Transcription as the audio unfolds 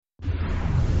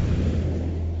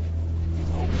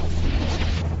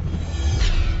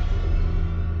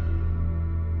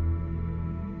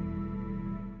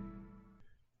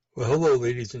Well, hello,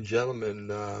 ladies and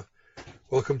gentlemen.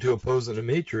 Welcome to Opposing the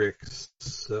Matrix.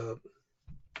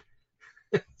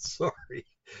 Sorry,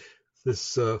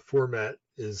 this format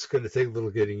is going to take a little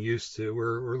getting used to.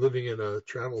 We're living in a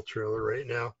travel trailer right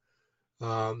now,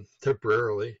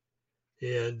 temporarily,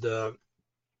 and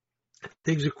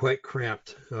things are quite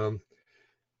cramped. I've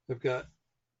got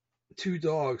two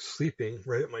dogs sleeping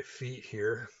right at my feet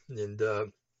here, and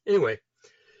anyway,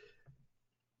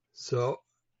 so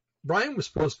Brian was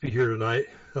supposed to be here tonight.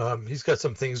 He's got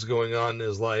some things going on in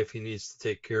his life he needs to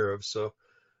take care of, so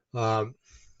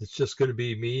it's just going to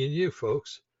be me and you,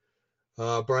 folks.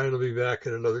 Brian will be back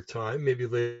at another time, maybe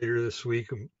later this week,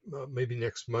 maybe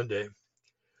next Monday.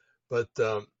 But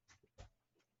and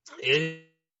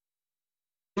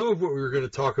some of what we were going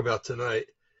to talk about tonight,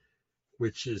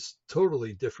 which is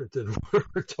totally different than what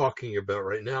we're talking about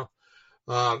right now.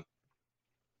 I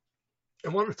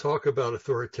want to talk about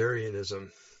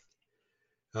authoritarianism.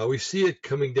 We see it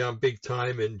coming down big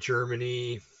time in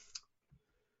Germany,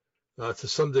 to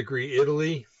some degree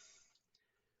Italy.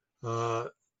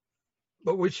 But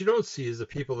what you don't see is the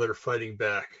people that are fighting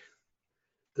back.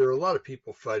 There are a lot of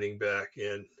people fighting back,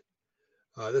 and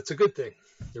that's a good thing.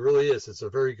 It really is. It's a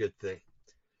very good thing.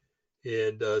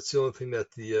 And it's the only thing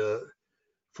that the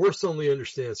force only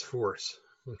understands force.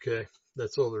 Okay?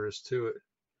 That's all there is to it.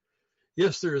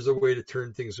 Yes, there is a way to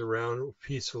turn things around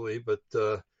peacefully, but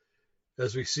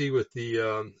as we see with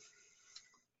the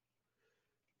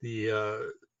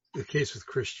case with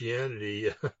Christianity,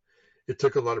 it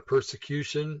took a lot of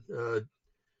persecution,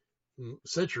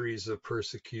 centuries of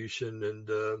persecution, and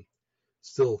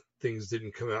still things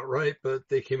didn't come out right, but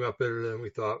they came out better than we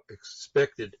thought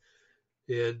expected.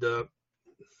 And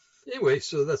anyway,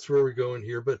 so that's where we're going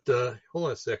here. But hold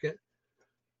on a second.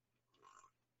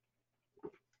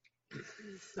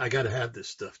 I got to have this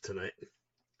stuff tonight.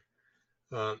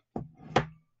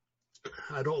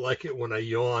 I don't like it when I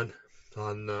yawn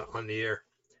on the air.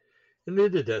 And they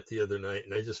did that the other night,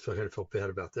 and I just kind of felt bad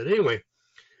about that. Anyway,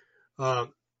 I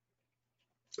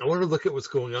want to look at what's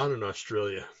going on in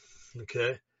Australia,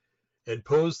 okay, and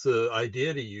pose the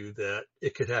idea to you that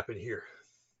it could happen here.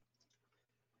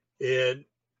 And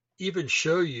even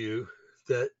show you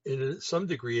that in some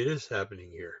degree it is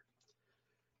happening here.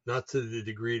 Not to the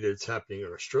degree that it's happening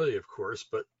in Australia, of course,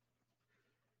 but,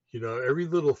 you know, every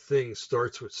little thing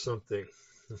starts with something,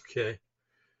 okay?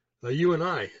 You and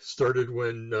I started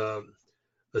when a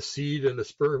seed and a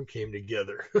sperm came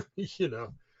together, you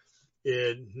know,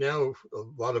 and now a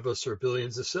lot of us are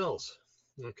billions of cells,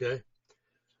 okay?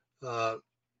 So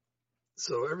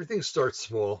everything starts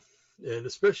small, and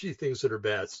especially things that are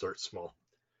bad start small.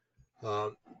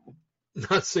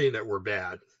 Not saying that we're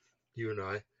bad, you and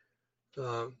I,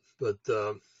 but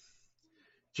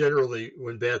generally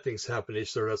when bad things happen, they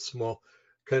start out small,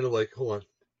 kind of like, hold on.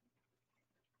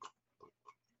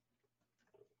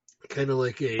 Kind of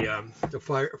like a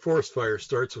forest fire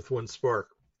starts with one spark,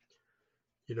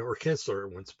 you know, or can start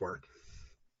with one spark.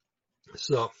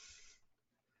 So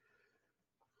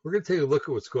we're going to take a look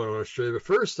at what's going on in Australia. But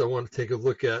first, I want to take a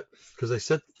look at, because I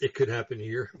said it could happen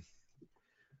here.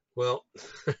 Well,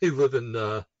 I live in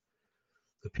the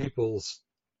People's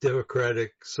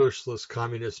Democratic Socialist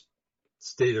Communist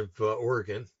state of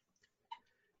Oregon,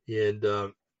 and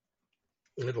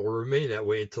it'll remain that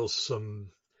way until some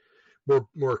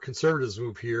more conservatives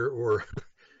move here, or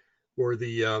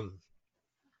the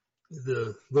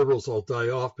liberals all die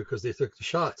off because they took the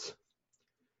shots,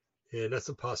 and that's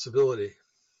a possibility.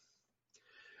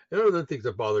 And another thing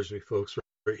that bothers me, folks,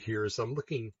 right here is I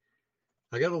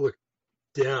got to look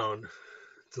down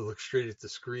to look straight at the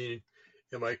screen,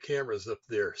 and my camera's up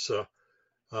there. So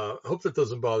I hope that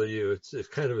doesn't bother you.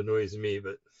 It kind of annoys me,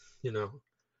 but, you know,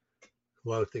 a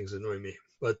lot of things annoy me.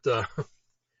 But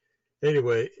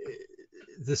anyway,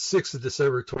 the 6th of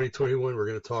December, 2021, we're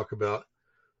going to talk about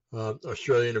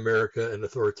Australia and America and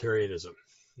authoritarianism.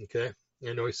 Okay?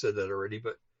 I know I said that already,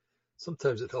 but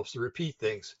sometimes it helps to repeat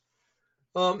things.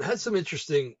 Had some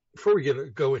interesting, before we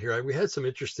get going here, we had some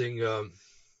interesting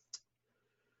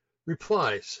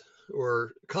replies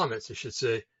or comments, I should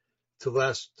say, to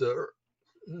last,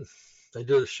 I did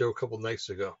a show a couple nights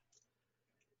ago.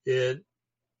 And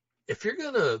if you're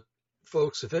going to,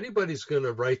 folks, if anybody's going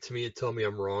to write to me and tell me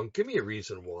I'm wrong, give me a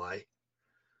reason why.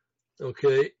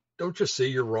 Okay? Don't just say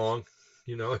you're wrong.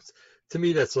 You know, to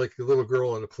me, that's like a little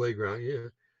girl on the playground.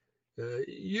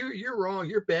 You're wrong.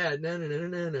 You're bad. No, no, no,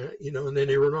 no, no. You know, and then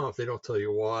they run off. They don't tell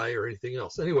you why or anything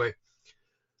else. Anyway,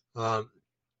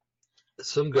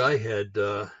 some guy had,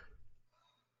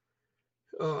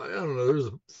 I don't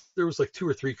know, there was like 2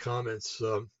 or 3 comments.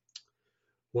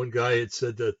 one guy had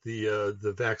said that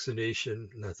the vaccination,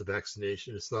 not the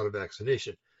vaccination, it's not a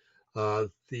vaccination,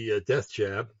 the death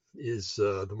jab is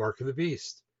the mark of the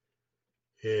beast,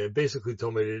 and basically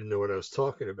told me I didn't know what I was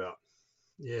talking about.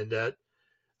 And that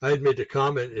I had made a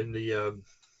comment in the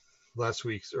last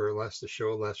week's or last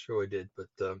show I did, but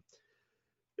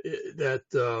that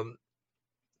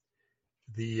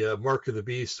the mark of the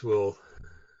beast will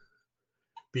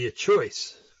be a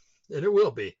choice, and it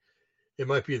will be. It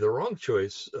might be the wrong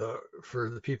choice for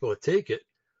the people that take it.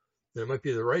 It might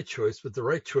be the right choice, but the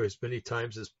right choice many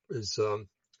times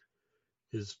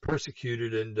is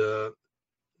persecuted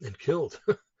and killed.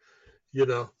 You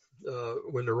know,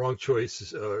 when the wrong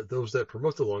choice, those that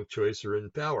promote the wrong choice are in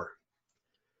power.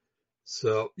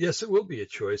 So yes, it will be a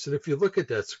choice. And if you look at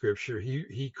that scripture,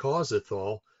 he causeth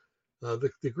all.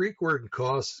 The Greek word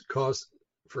cause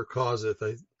for causeth,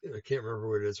 I can't remember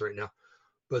what it is right now,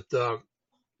 but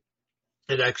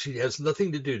it actually has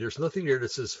nothing to do. There's nothing there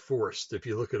that says forced. If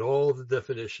you look at all the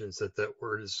definitions that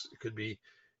word could be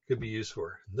used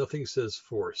for, nothing says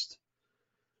forced.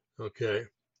 Okay,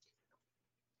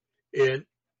 and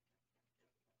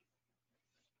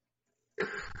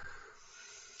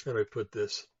how do I put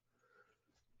this?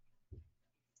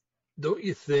 Don't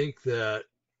you think that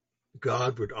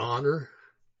God would honor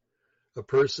a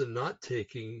person not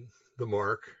taking the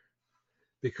mark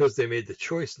because they made the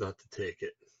choice not to take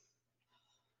it?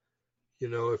 You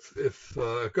know, if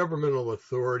a governmental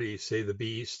authority, say the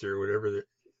beast or whatever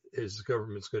his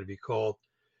government's going to be called,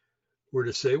 were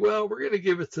to say, well, we're going to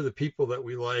give it to the people that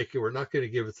we like and we're not going to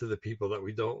give it to the people that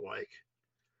we don't like.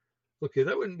 Okay,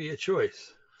 that wouldn't be a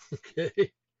choice.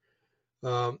 Okay.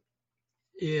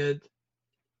 And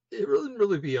it wouldn't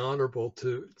really be honorable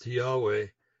to Yahweh,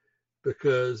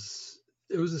 because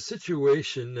it was a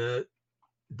situation that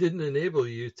didn't enable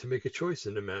you to make a choice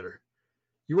in the matter.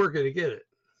 You weren't going to get it.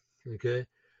 Okay.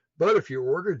 But if you're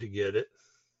ordered to get it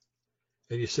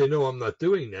and you say, no, I'm not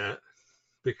doing that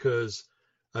because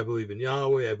I believe in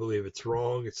Yahweh, I believe it's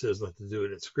wrong, it says not to do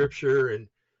it in scripture, and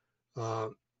I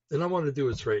want to do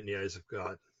what's right in the eyes of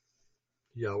God,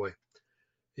 Yahweh.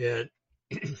 And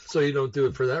so you don't do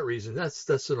it for that reason.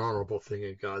 That's an honorable thing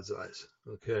in God's eyes.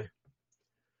 Okay.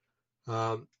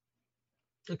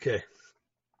 Okay.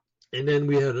 And then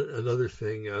we had another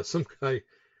thing. Some guy.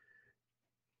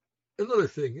 Another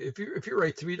thing. If you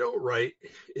write to me, don't write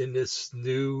in this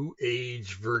new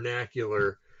age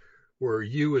vernacular where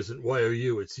you isn't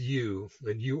Y-O-U, it's you,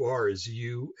 and you are is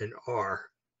U and R.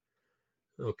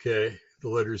 Okay, the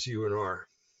letters U and R.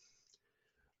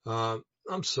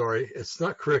 I'm sorry, it's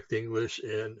not correct English,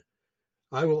 and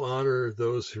I will honor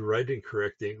those who write in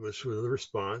correct English with a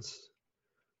response,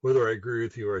 whether I agree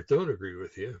with you or I don't agree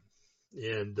with you,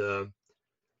 and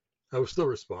I will still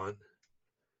respond.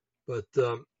 But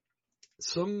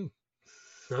some,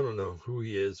 I don't know who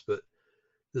he is, but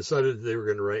decided they were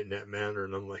going to write in that manner,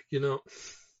 and I'm like,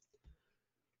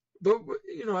 but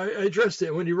I addressed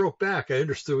it. When he wrote back, I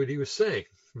understood what he was saying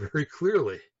very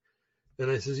clearly. And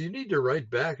I says, you need to write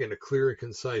back in a clear and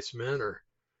concise manner.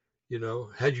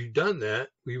 Had you done that,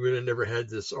 we would have never had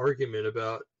this argument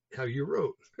about how you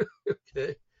wrote.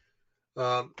 Okay.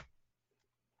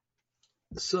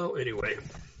 So anyway,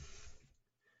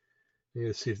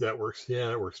 let's see if that works. Yeah,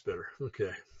 that works better.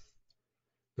 Okay.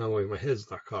 Now my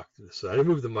head's not cocked to the side. I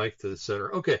moved the mic to the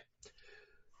center. Okay.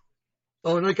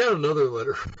 Oh, and I got another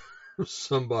letter from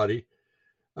somebody.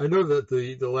 I know that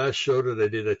the last show that I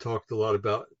did, I talked a lot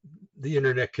about the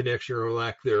internet connection or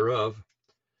lack thereof.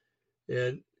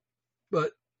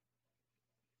 But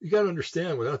you got to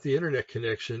understand, without the internet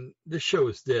connection, this show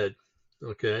is dead.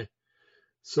 Okay.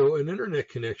 So an internet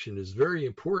connection is very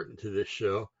important to this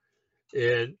show.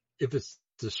 And if it's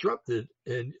disrupted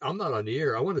and I'm not on the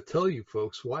air, I want to tell you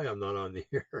folks why I'm not on the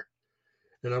air.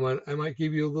 And I might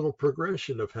give you a little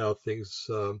progression of how things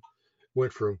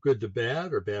went from good to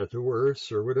bad or bad to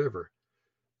worse or whatever.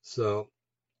 So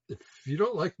if you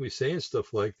don't like me saying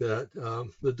stuff like that,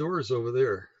 the door is over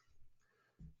there,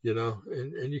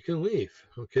 and you can leave.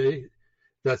 Okay.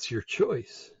 That's your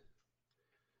choice.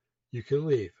 You can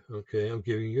leave. Okay. I'm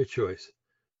giving you a choice.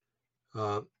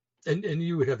 And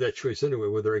you would have that choice anyway,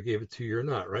 whether I gave it to you or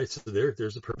not, right? So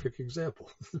there's a perfect example.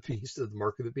 The beast, the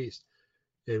mark of the beast,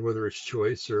 and whether it's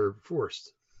choice or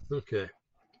forced. Okay.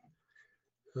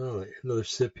 All right, another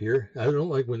sip here. I don't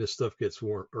like when this stuff gets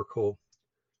warm or cold.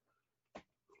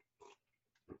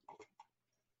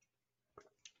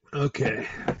 Okay.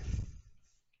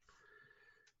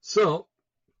 So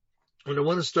what I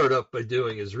want to start up by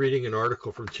doing is reading an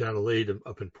article from Channel 8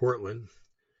 up in Portland,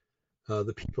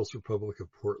 the People's Republic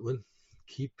of Portland.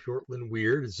 Keep Portland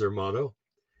weird is their motto.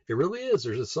 It really is.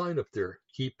 There's a sign up there.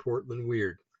 Keep Portland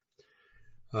weird.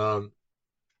 And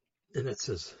that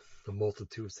says a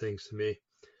multitude of things to me.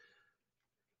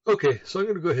 Okay, so I'm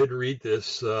going to go ahead and read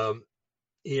this, and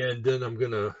then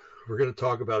we're going to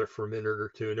talk about it for a minute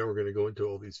or two, and then we're going to go into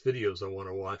all these videos I want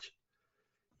to watch,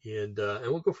 and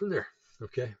we'll go from there.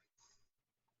 Okay.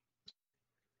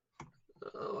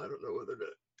 Oh, I don't know whether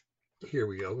to. Here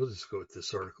we go. We'll just go with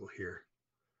this article here.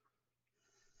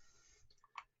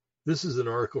 This is an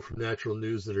article from Natural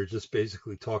News that are just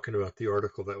basically talking about the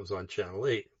article that was on Channel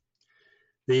 8.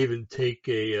 They even take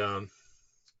a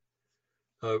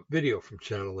video from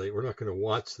Channel 8. We're not going to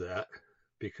watch that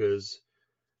because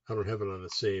I don't have it on the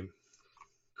same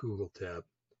Google tab,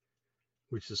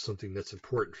 which is something that's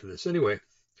important for this. Anyway,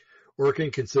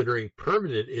 Oregon considering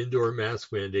permanent indoor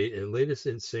mask mandate and latest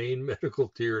insane medical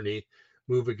tyranny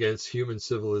move against human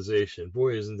civilization.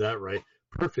 Boy, isn't that right?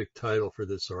 Perfect title for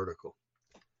this article.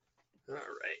 All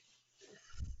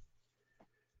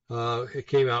right. It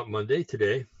came out Monday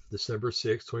today, December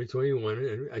 6, 2021,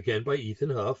 and again by Ethan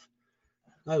Huff.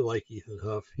 I like Ethan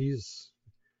Huff. He's,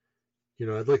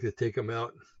 I'd like to take him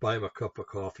out and buy him a cup of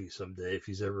coffee someday if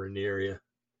he's ever in the area.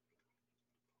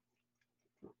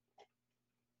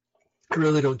 I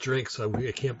really don't drink, so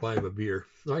I can't buy him a beer.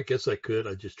 I guess I could.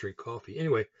 I just drink coffee.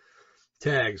 Anyway,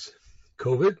 tags: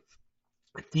 COVID,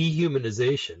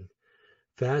 dehumanization,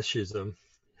 fascism,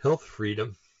 health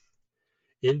freedom,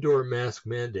 indoor mask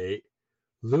mandate,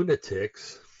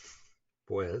 lunatics,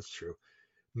 boy, that's true,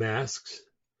 masks,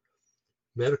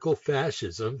 medical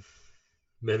fascism,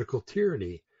 medical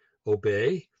tyranny,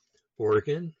 obey,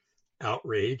 Oregon,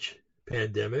 outrage,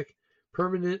 pandemic,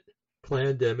 permanent,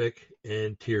 plandemic,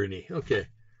 and tyranny. Okay.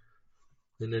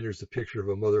 And then there's a picture of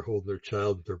a mother holding their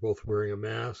child. They're both wearing a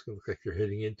mask. It looks like they're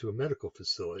heading into a medical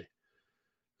facility.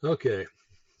 Okay.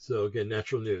 So again,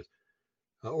 Natural News.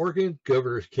 Oregon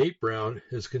Governor Kate Brown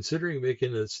is considering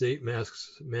making the state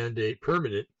masks mandate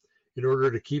permanent in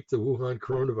order to keep the Wuhan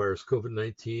coronavirus,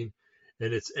 COVID-19,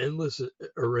 and its endless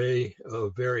array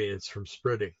of variants from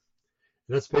spreading.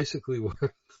 And that's basically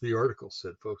what the article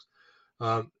said, folks.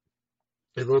 A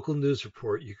local news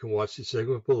report, you can watch the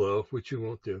segment below, which you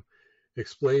won't do,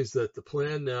 explains that the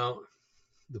plan now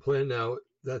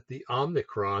that the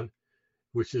Omicron,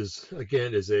 which is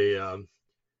again is a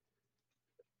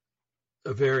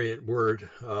variant word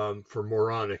for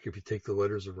moronic. If you take the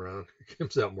letters around, it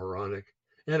comes out moronic.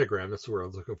 Anagram, that's the word I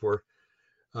was looking for.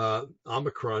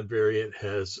 Omicron variant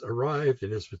has arrived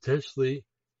and is to potentially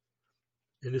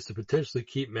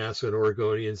keep masks on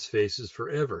Oregonians' faces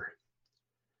forever.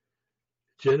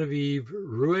 Genevieve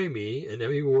Ruemi, an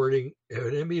Emmy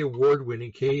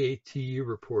Award-winning KATU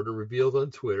reporter, revealed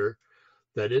on Twitter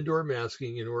that indoor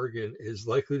masking in Oregon is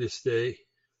likely to stay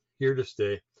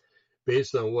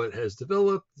based on what has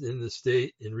developed in the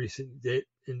state in recent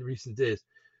days.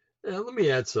 Now, let me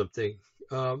add something.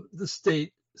 The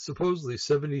state, supposedly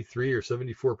 73 or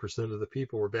 74% of the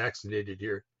people were vaccinated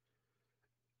here.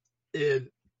 And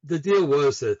the deal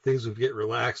was that things would get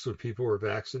relaxed when people were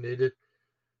vaccinated.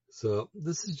 So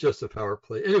this is just a power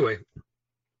play. Anyway,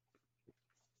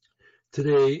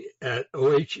 today at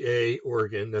OHA,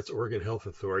 Oregon, that's Oregon Health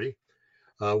Authority,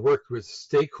 worked with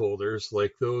stakeholders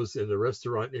like those in the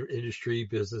restaurant industry,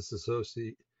 business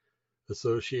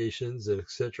associations, and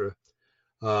etc.,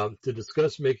 to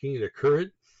discuss making the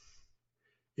current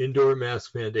indoor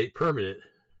mask mandate permanent.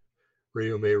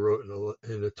 Radio May wrote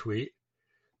in a tweet.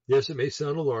 Yes, it may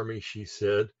sound alarming, she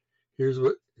said. Here's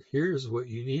what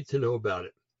you need to know about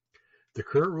it. The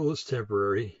current rule is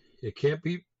temporary. It can't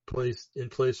be placed in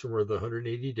place for more than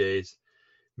 180 days.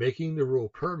 Making the rule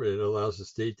permanent allows the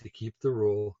state to keep the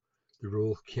rule. The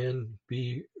rule can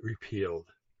be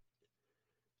repealed.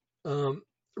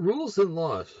 Rules and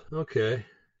laws. Okay.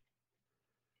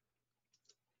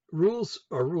 Rules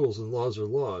are rules and laws are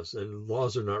laws. And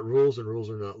laws are not rules and rules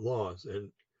are not laws.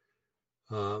 And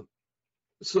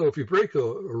so if you break a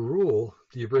rule,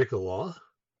 do you break a law?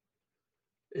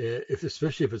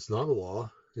 Especially if it's not a law,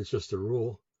 it's just a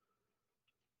rule.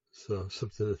 So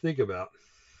something to think about.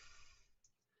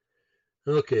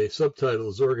 Okay,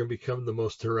 subtitles: Oregon become the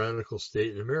most tyrannical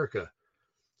state in America.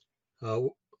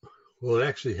 Will it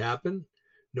actually happen?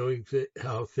 Knowing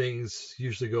how things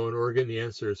usually go in Oregon, the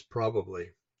answer is probably.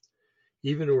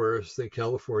 Even worse than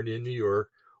California and New York,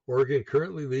 Oregon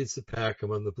currently leads the pack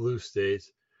among the blue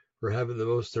states for having the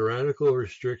most tyrannical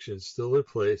restrictions still in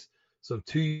place some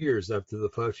 2 years after the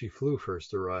Fauci flu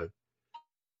first arrived.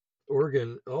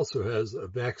 Oregon also has a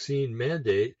vaccine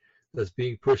mandate that's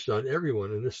being pushed on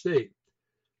everyone in the state.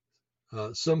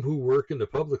 Some who work in the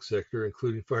public sector,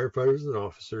 including firefighters and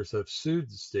officers, have sued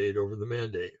the state over the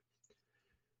mandate.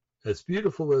 As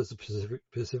beautiful as the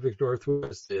Pacific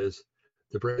Northwest is,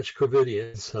 the Branch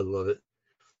Covidians, I love it,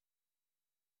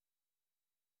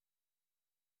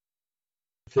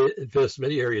 infest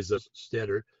many areas of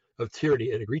standard of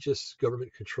tyranny and egregious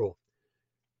government control.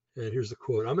 And here's the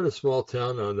quote. I'm in a small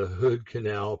town on the Hood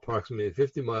Canal, approximately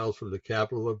 50 miles from the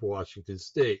capital of Washington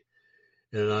State.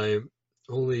 And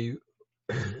only,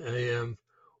 I am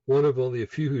one of only a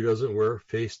few who doesn't wear a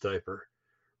face diaper,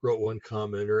 wrote one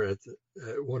commenter at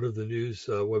one of the news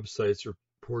websites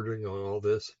reporting on all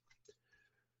this.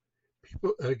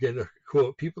 People, again,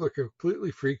 quote, people are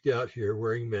completely freaked out here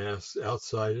wearing masks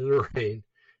outside in the rain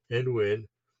and wind.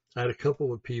 I had a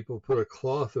couple of people put a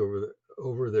cloth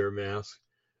over their mask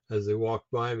as they walked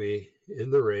by me in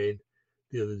the rain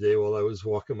the other day while I was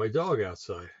walking my dog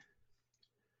outside.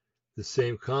 The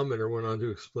same commenter went on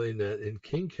to explain that in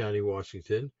King County,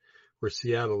 Washington, where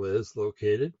Seattle is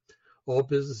located, all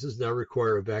businesses now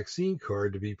require a vaccine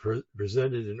card to be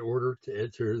presented in order to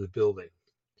enter the building.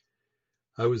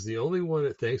 I was the only one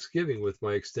at Thanksgiving with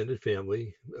my extended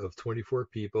family of 24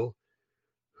 people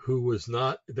who was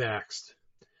not vaxxed.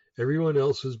 Everyone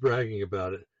else was bragging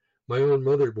about it. My own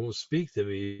mother won't speak to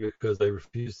me because I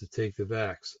refuse to take the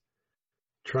vax.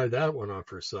 Try that one on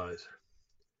for size.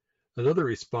 Another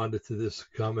responded to this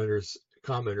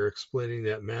commenter explaining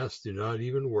that masks do not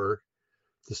even work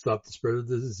to stop the spread of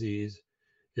the disease.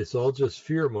 It's all just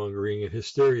fear-mongering and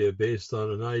hysteria based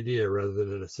on an idea rather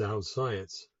than a sound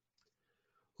science.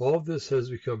 All of this has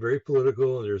become very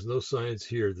political and there's no science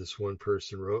here, this one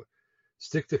person wrote.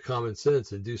 Stick to common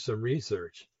sense and do some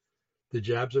research. The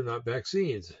jabs are not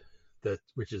vaccines,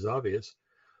 which is obvious.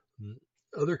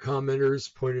 Other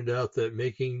commenters pointed out that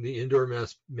making the indoor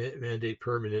mask mandate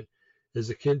permanent is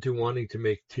akin to wanting to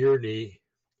make tyranny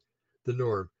the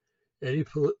norm. Any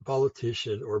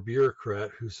politician or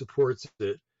bureaucrat who supports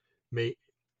it,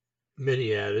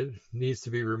 many added, needs to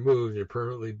be removed and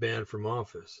permanently banned from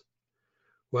office.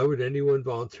 Why would anyone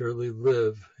voluntarily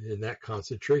live in that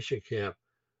concentration camp?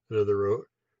 Another wrote,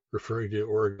 referring to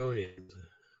Oregonians.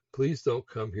 Please don't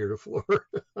come here to Florida.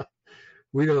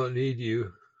 We don't need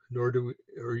you, nor do we,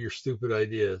 or your stupid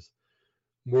ideas.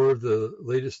 More of the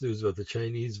latest news about the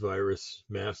Chinese virus,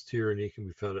 mass tyranny, can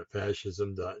be found at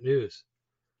fascism.news.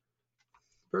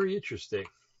 Very interesting.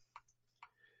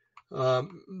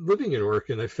 Living in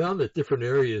Oregon, I found that different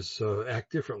areas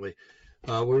act differently.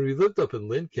 When we lived up in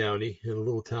Lynn County in a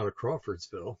little town of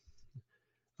Crawfordsville,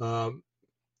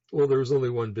 well, there was only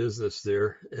one business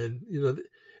there, and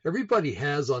everybody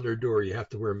has on their door you have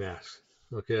to wear masks,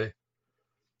 okay,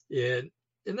 and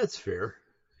that's fair,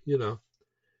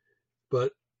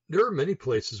 but there are many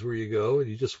places where you go and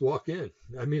you just walk in.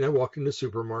 I mean, I walked into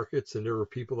supermarkets and there were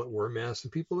people that wore masks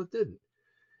and people that didn't,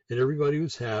 and everybody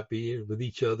was happy with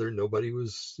each other. Nobody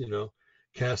was,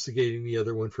 castigating the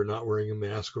other one for not wearing a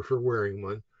mask or for wearing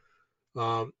one.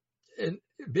 And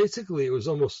basically, it was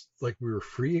almost like we were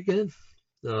free again,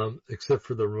 except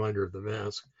for the reminder of the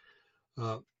mask.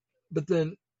 But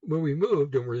then when we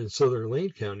moved, and we're in southern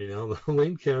Lane County now, the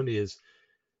Lane County is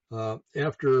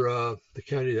after the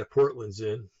county that Portland's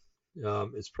in.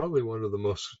 It's probably one of the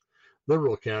most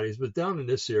liberal counties, but down in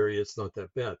this area, it's not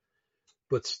that bad.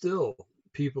 But still,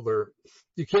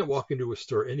 you can't walk into a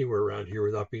store anywhere around here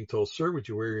without being told, sir, would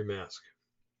you wear your mask?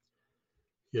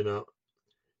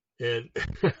 And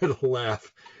I had a laugh.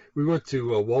 We went to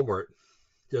Walmart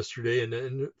yesterday and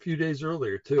a few days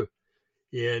earlier too.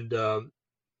 And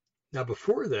now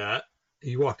before that,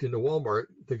 he walked into Walmart.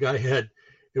 The guy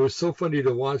it was so funny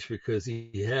to watch because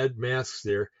he had masks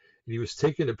there and he was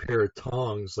taking a pair of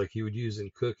tongs like he would use in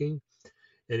cooking.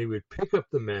 And he would pick up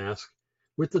the mask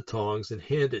with the tongs and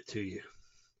hand it to you.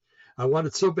 I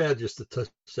wanted so bad just to touch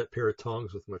that pair of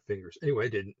tongs with my fingers. Anyway, I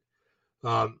didn't.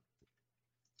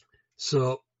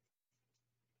 So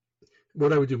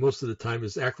what I would do most of the time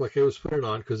is act like I was putting it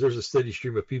on because there's a steady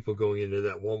stream of people going into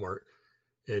that Walmart,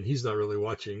 and he's not really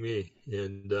watching me.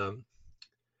 And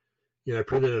I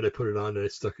printed it, I put it on, and I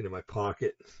stuck it in my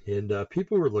pocket. And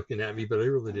people were looking at me, but I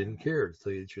really didn't care, to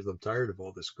tell you the truth. I'm tired of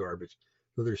all this garbage.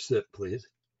 Another sip, please.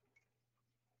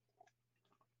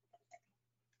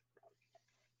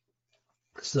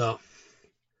 So,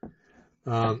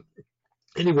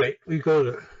 anyway, we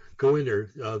go in there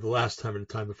the last time and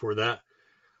the time before that,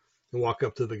 and walk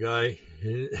up to the guy,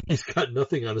 and he's got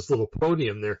nothing on his little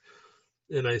podium there.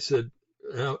 And I said,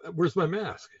 where's my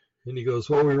mask? And he goes,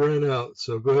 well, we ran out,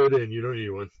 so go ahead in. You don't need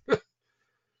one.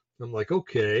 I'm like,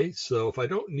 okay, so if I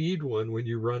don't need one when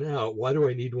you run out, why do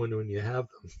I need one when you have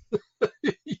them?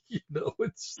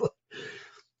 It's like,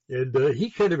 and he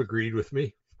kind of agreed with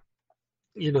me.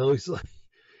 He's like,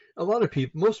 a lot of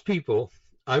people, most people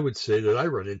I would say that I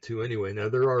run into anyway. Now,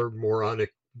 there are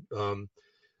moronic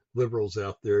liberals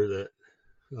out there that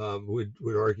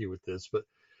would argue with this, but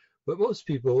most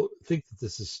people think that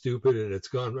this is stupid and it's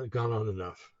gone on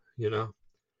enough, you know.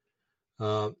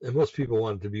 And most people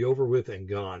want it to be over with and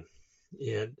gone.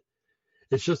 And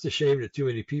it's just a shame that too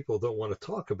many people don't want to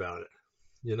talk about it,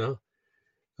 you know.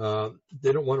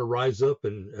 They don't want to rise up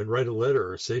and write a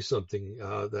letter or say something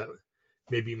that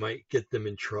maybe might get them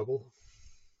in trouble.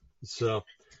 So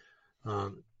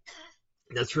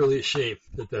that's really a shame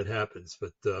that happens.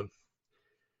 But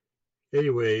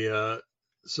anyway,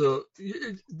 so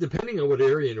depending on what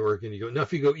area in Oregon you go, now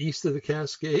if you go east of the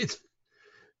Cascades,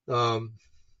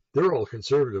 they're all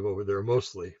conservative over there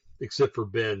mostly, except for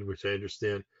Bend, which I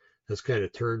understand has kind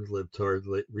of turned libtard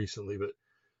recently. But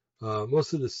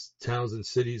most of the towns and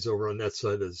cities over on that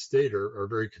side of the state are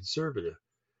very conservative.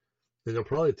 And they'll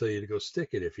probably tell you to go stick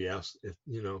it if you ask,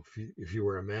 if you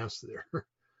wear a mask there.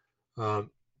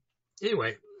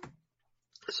 Anyway,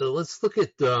 so let's look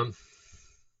at. I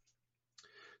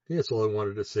think that's all I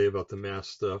wanted to say about the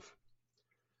mask stuff.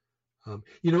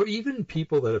 Even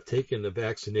people that have taken the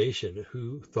vaccination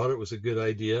who thought it was a good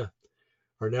idea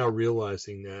are now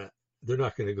realizing that they're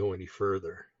not going to go any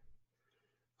further.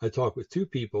 I talked with two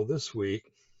people this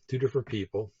week, two different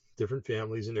people, different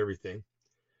families and everything,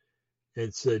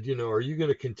 and said, are you going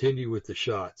to continue with the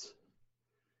shots?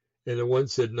 And the one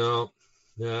said, no,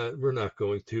 we're not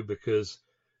going to, because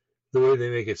the way they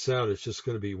make it sound, it's just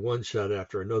going to be one shot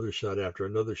after another shot after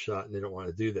another shot, and they don't want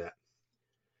to do that.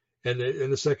 And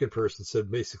the second person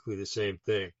said basically the same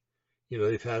thing.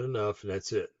 They've had enough, and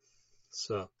that's it.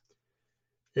 So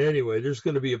anyway, there's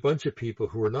going to be a bunch of people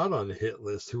who are not on the hit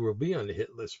list who will be on the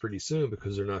hit list pretty soon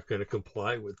because they're not going to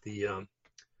comply with the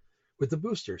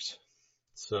boosters.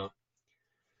 So,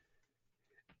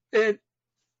 and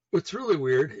what's really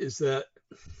weird is that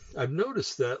I've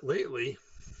noticed that lately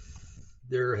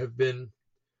there have been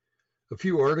a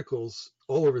few articles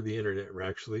all over the internet,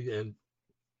 actually, and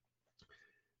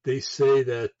they say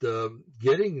that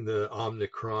getting the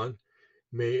Omicron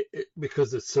may,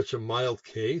 because it's such a mild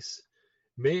case,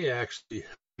 may actually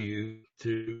help you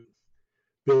to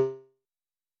build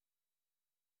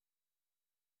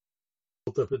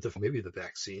up into maybe the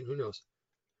vaccine. Who knows?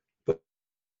 But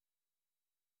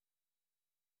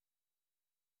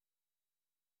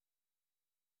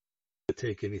to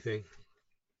take anything,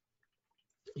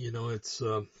 it's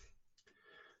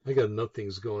I got enough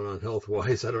things going on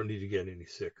health-wise. I don't need to get any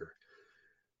sicker.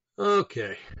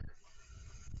 Okay,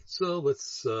 so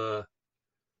let's go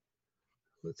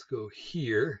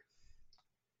here,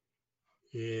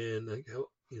 and I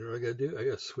gotta do. I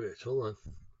gotta switch. Hold on.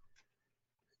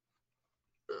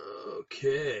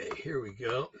 Okay, here we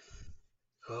go.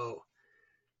 Oh,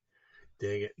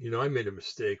 dang it! I made a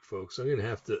mistake, folks. I'm gonna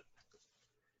have to.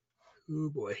 Oh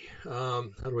boy, how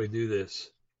do I do this?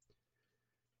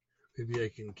 Maybe I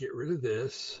can get rid of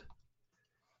this.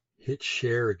 Hit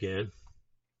share again.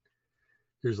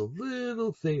 There's a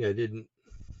little thing I didn't.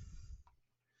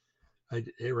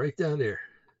 Right down there.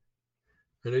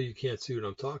 I know you can't see what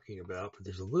I'm talking about, but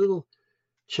there's a little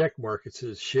check mark. It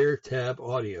says share tab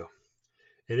audio.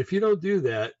 And if you don't do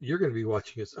that, you're going to be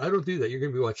watching I don't do that. You're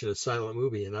going to be watching a silent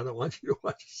movie, and I don't want you to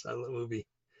watch a silent movie.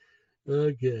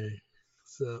 Okay.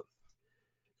 So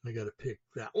I got to pick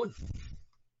that one.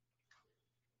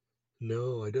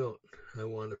 No, I don't. I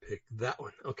want to pick that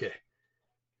one. Okay.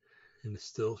 And it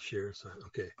still shares.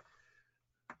 Okay.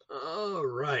 All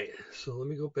right. So let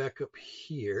me go back up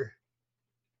here.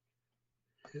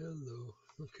 Hello.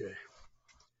 Okay.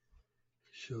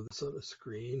 Show this on the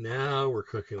screen. Now we're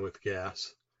cooking with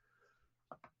gas.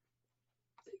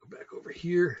 Go back over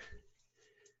here.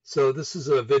 So this is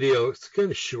a video. It's kind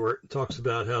of short. It talks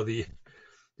about how the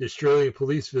Australian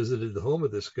police visited the home of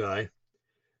this guy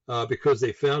because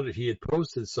they found that he had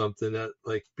posted something that,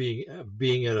 like,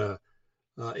 being at a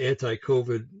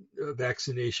anti-COVID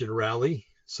vaccination rally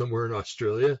somewhere in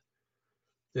Australia,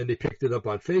 and they picked it up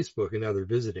on Facebook, and now they're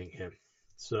visiting him.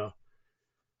 So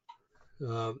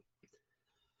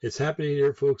it's happening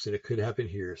here, folks, and it could happen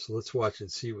here. So let's watch and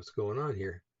see what's going on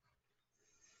here.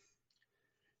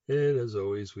 And as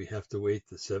always, we have to wait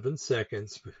the 7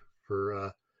 seconds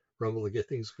for Rumble to get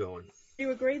things going. Do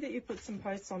you agree that you put some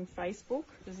posts on Facebook?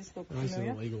 Does this look familiar? These are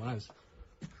the legal ads.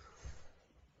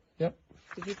 Yep.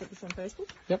 Did you put this on Facebook?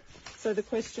 Yep. So the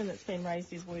question that's been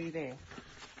raised is, were you there?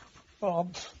 Oh,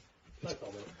 no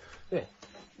comment.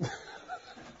 Yeah.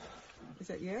 Is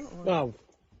that you? Or... No.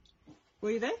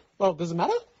 Were you there? Well, does it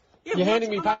matter? Yeah, You're handing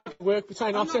me paperwork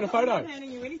saying I've sent a photo. I'm not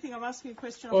handing you anything. I'm asking you a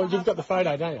question. Well, you've got the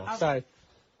photo, don't you? So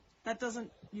that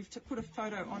doesn't you've put a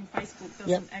photo on Facebook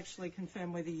doesn't actually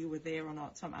confirm whether you were there or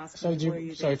not. So I'm asking So, were you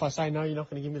there? so if I say no, you're not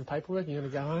going to give me the paperwork? You're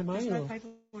going to go home, mate? There's no or?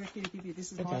 paperwork here to give you.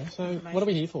 This is my Okay, so information. what are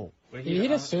we here for? Are you here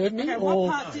to serve me? Okay, or...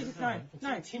 what part didn't...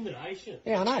 No. Intimidation.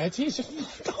 Yeah, I know. It's just...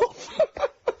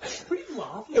 What are you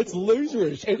laughing It's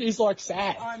loserish. It is like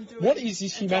sad. What is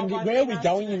this humanity? Where are we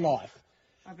going in life?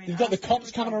 You've got the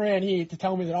cops coming around here to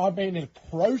tell me that I've been in a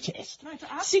protest No,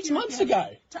 to ask 6 you months if you ago.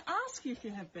 have- To ask you if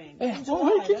you have been. Yeah, In well, July,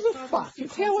 who gives that's a what fuck?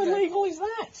 happened 6 How months ago. illegal is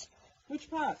that? Which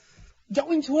part?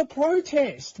 Going to a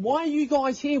protest. Why are you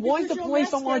guys here? Why is the Because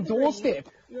police you're on my mass gathering. doorstep?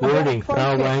 Wording, About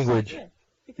foul protests. language. Yeah,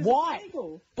 because Why? it's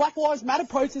illegal. Black Lives Matter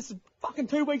protests fucking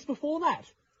 2 weeks before that.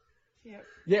 Yeah,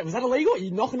 Yeah, was that illegal? Are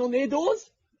you knocking on their doors?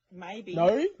 maybe.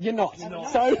 No, you're not.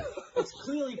 not. So It's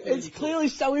clearly it's clearly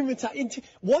so imitating.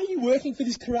 Why are you working for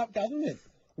this corrupt government?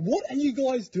 What are you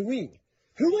guys doing?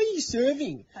 Who are you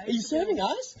serving? Are you serving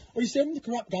us, or are you serving the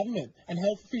corrupt government and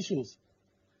health officials?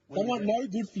 They want no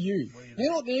good for you.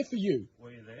 They're not there for you.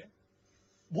 Were you there?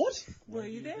 What? Were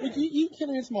you there? Well, you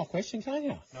can answer my question, can't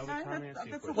you? No, we No, can't that's answer your the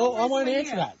question. whole Well, I won't reason we're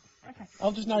answer here. that. Okay,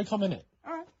 I'll just no comment it.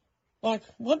 all right. Like,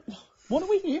 what are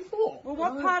we here for? Well,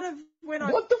 what part of when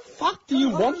I... What the fuck do you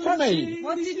want from me?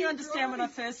 What did you understand when I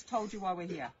first told you why we're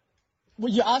here?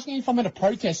 Well, you're asking if I'm at a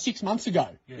protest 6 months ago.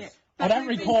 Yeah. I But don't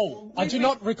we've been- recall. I we've do been-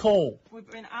 not recall. We've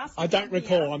been asking I don't you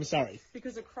recall. here I'm sorry.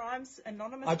 because of crimes,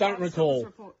 anonymous I don't Crime recall.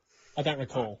 Stoppers report. I don't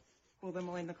recall. Well, then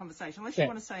we'll end the conversation, unless Yeah. you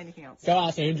want to say anything else. Go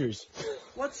ask Andrews.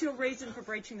 What's your reason for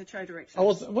breaching the show direction?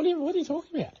 What are you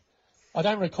talking about? I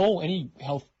don't recall any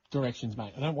health directions,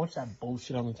 mate. I don't watch that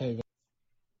bullshit on the TV.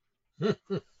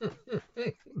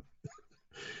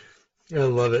 I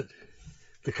love it.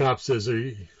 The cop says,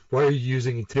 why are you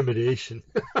using intimidation?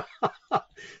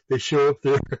 They show up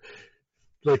there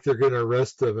like they're going to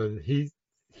arrest him, and he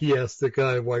asked the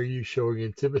guy, why are you showing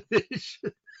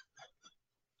intimidation?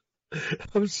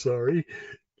 I'm sorry.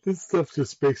 This stuff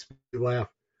just makes me laugh.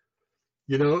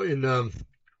 You know,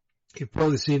 you've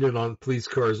probably seen it on police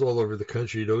cars all over the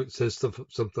country. You know, it says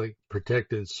something like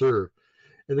protect and serve.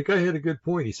 And the guy had a good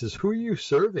point. He says, who are you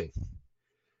serving?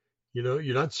 You know,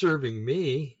 you're not serving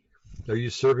me. Are you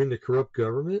serving the corrupt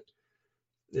government?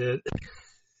 And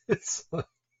it's like,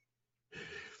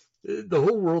 the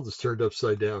whole world is turned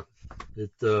upside down.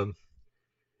 It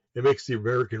makes the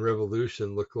American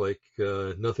Revolution look like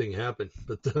nothing happened.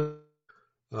 But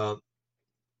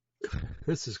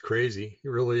this is crazy. It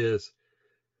really is.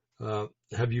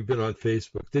 Have you been on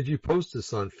Facebook? Did you post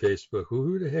this on Facebook?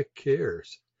 Who the heck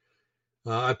cares?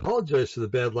 I apologize for the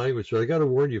bad language, but I got to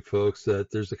warn you folks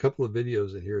that there's a couple of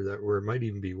videos in here where it might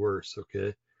even be worse,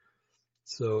 okay?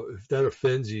 So if that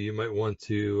offends you, you might want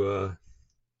to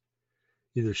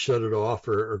either shut it off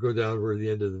or go down where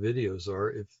the end of the videos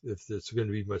are. If there's going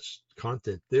to be much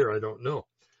content there, I don't know.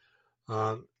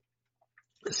 I'm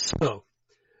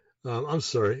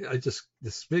sorry.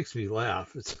 This makes me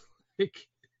laugh. It's like,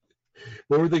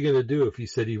 what were they going to do if he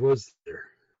said he was there?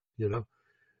 You know?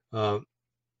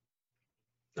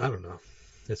 I don't know.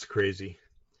 That's crazy.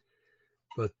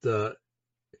 But,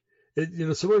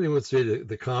 somebody once made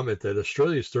the comment that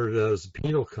Australia started out as a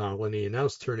penal colony and now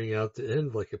it's turning out to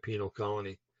end like a penal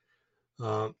colony.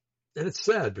 And it's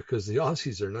sad because the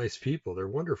Aussies are nice people. They're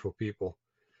wonderful people.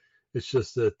 It's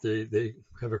just that they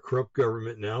have a corrupt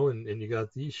government now and you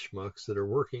got these schmucks that are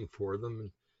working for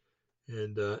them.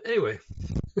 And anyway,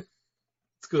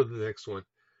 let's go to the next one.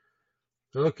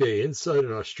 Okay, inside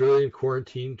an Australian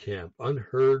quarantine camp,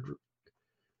 unheard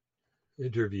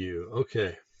interview.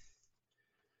 Okay.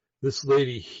 This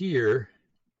lady here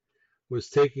was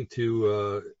taken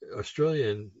to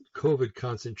Australian COVID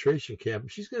concentration camp.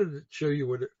 She's going to show you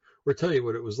or tell you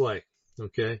what it was like.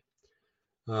 Okay.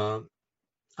 I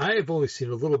have only seen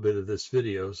a little bit of this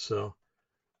video, so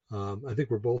I think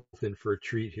we're both in for a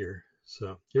treat here.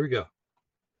 So here we go.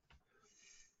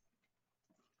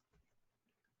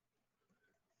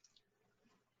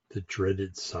 The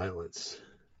dreaded silence.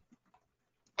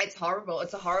 It's horrible.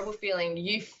 It's a horrible feeling.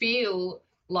 You feel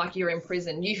like you're in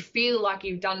prison. You feel like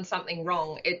you've done something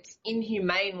wrong. It's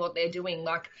inhumane what they're doing.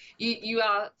 Like you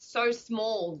are so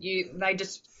small. They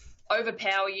just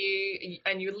overpower you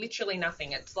and you're literally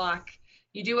nothing. It's like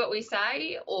you do what we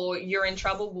say or you're in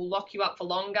trouble. We'll lock you up for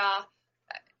longer.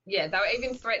 Yeah, they were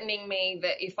even threatening me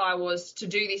that if I was to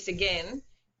do this again,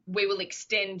 we will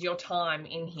extend your time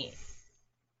in here.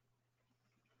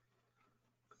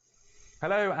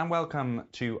 Hello and welcome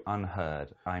to Unheard.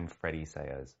 I'm Freddie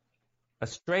Sayers.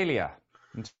 Australia.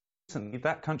 Recently,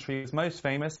 that country is most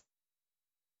famous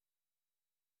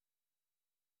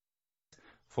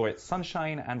for its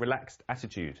sunshine and relaxed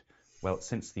attitude. Well,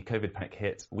 since the COVID panic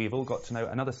hit, we've all got to know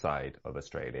another side of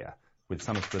Australia. With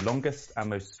some of the longest and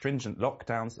most stringent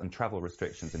lockdowns and travel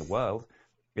restrictions in the world,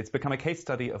 it's become a case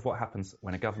study of what happens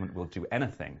when a government will do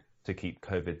anything to keep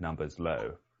COVID numbers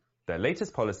low. Their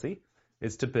latest policy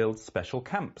is to build special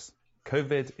camps,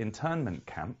 COVID internment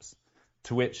camps,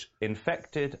 to which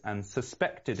infected and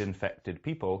suspected infected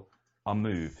people are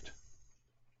moved.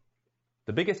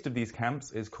 The biggest of these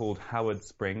camps is called Howard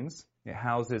Springs. It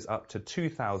houses up to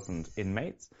 2,000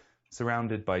 inmates,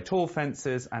 surrounded by tall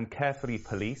fences and carefully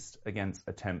policed against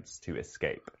attempts to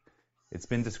escape. It's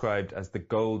been described as the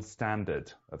gold standard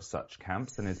of such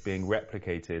camps and is being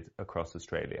replicated across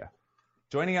Australia.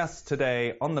 Joining us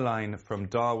today on the line from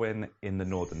Darwin in the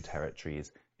Northern Territories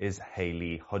is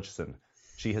Hayley Hodgson.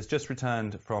 She has just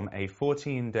returned from a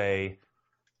 14-day,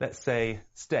 let's say,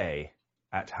 stay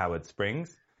at Howard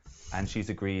Springs, and she's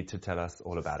agreed to tell us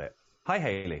all about it. Hi,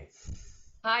 Hayley.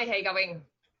 Hi, how you going?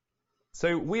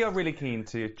 So we are really keen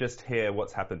to just hear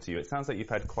what's happened to you. It sounds like you've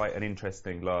had quite an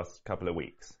interesting last couple of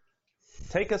weeks.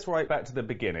 Take us right back to the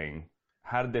beginning.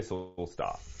 How did this all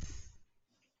start?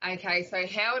 Okay, so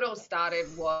how it all started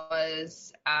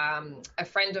was a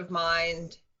friend of mine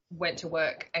went to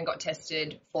work and got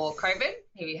tested for COVID.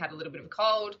 He had a little bit of a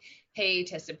cold. He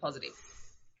tested positive.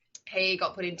 He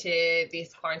got put into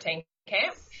this quarantine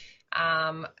camp.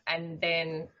 And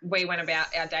then we went about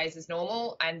our days as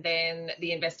normal, and then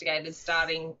the investigators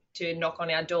starting to knock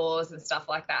on our doors and stuff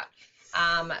like that.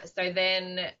 So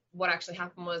then what actually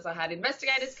happened was I had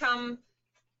investigators come.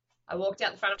 I walked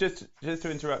out the front. Just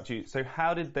to interrupt you, so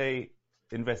how did they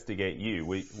investigate you?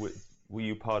 Were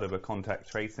you part of a contact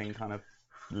tracing kind of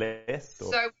list?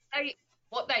 Or? So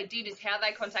what they did is how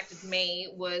they contacted me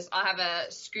was I have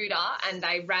a scooter and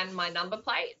they ran my number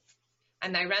plate,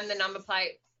 and they ran the number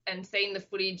plate and seen the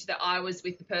footage that I was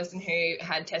with the person who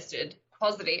had tested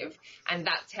positive, and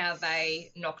that's how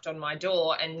they knocked on my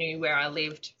door and knew where I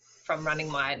lived from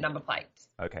running my number plates.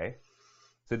 Okay.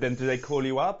 So then did they call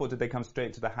you up, or did they come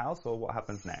straight to the house, or what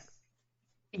happens next?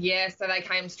 Yeah, so they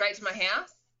came straight to my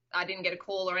house. I didn't get a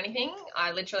call or anything.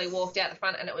 I literally walked out the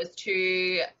front and it was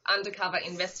two undercover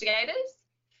investigators,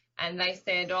 and they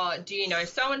said, "Oh, do you know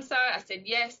so-and-so?" I said,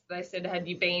 "Yes." They said, "Have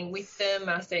you been with them?"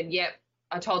 And I said, "Yep."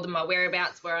 I told them my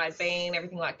whereabouts, where I'd been,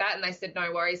 everything like that. And they said,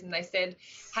 "No worries." And they said,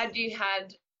 "Had you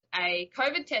had a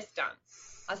COVID test done?"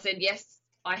 I said, "Yes,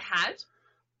 I had,"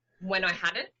 when I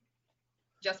hadn't,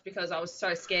 just because I was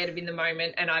so scared of in the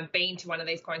moment. And I've been to one of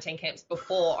these quarantine camps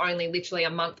before, only literally a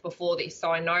month before this. So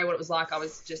I know what it was like. I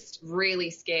was just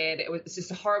really scared. It was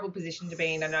just a horrible position to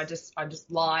be in. And I just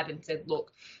lied and said,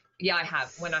 "Look, yeah, I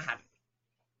have," when I hadn't.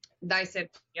 They said,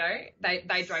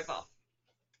 they drove off.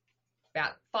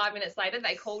 About 5 minutes later,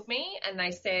 they called me and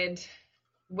they said,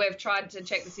 "We've tried to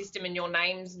check the system and your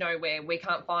name's nowhere. We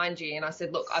can't find you." And I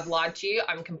said, "Look, I've lied to you.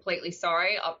 I'm completely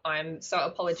sorry. I'm so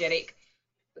apologetic.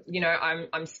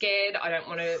 I'm scared. I don't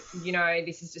want to,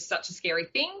 this is just such a scary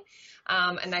thing."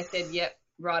 And they said, "Yep,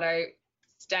 righto,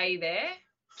 stay there.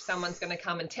 Someone's going to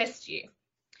come and test you."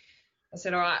 I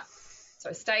said, "All right." So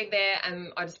I stayed there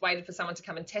and I just waited for someone to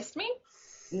come and test me.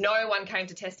 No one came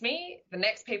to test me. The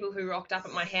next people who rocked up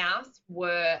at my house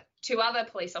were two other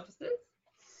police officers.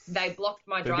 They blocked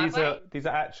my driveway. These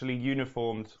are actually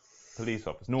uniformed police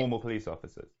officers, normal police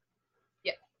officers.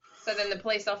 Yeah. So then the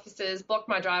police officers blocked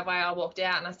my driveway. I walked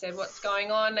out and I said, "What's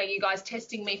going on? Are you guys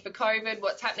testing me for COVID?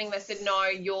 What's happening?" They said, "No,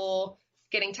 you're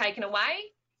getting taken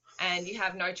away and you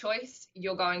have no choice.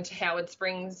 You're going to Howard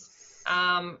Springs.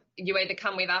 You either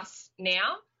come with us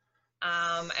now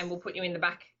and we'll put you in the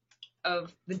back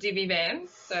of the divvy van,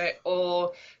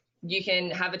 or you can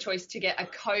have a choice to get a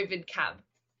COVID cab."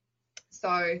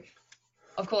 So,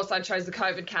 of course, I chose the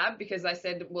COVID cab because they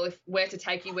said, "Well, if we're to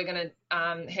take you, we're going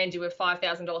to hand you a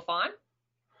 $5,000 fine."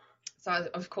 So,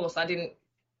 of course, I didn't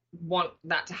want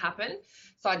that to happen.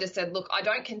 So I just said, "Look, I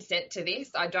don't consent to this.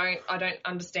 I don't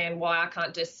understand why I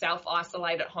can't just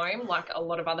self-isolate at home like a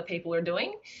lot of other people are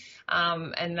doing."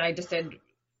 And they just said,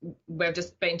 "We've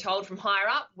just been told from higher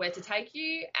up where to take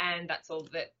you, and that's all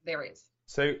that there is."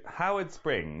 So Howard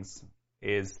Springs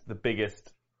is the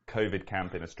biggest COVID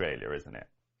camp in Australia, isn't it?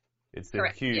 It's this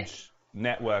Correct, huge yes.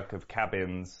 network of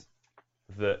cabins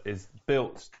that is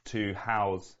built to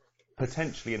house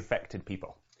potentially infected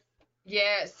people.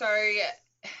 Yeah, so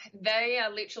they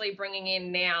are literally bringing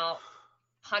in now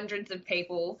hundreds of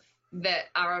people that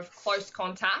are of close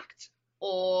contact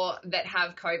or that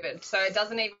have COVID. So it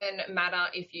doesn't even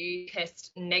matter if you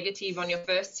test negative on your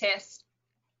first test,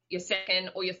 your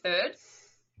second or your third.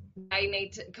 They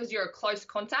need to, because you're a close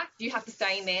contact, you have to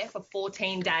stay in there for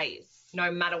 14 days,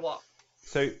 no matter what.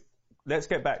 So let's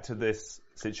get back to this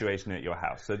situation at your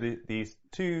house. So these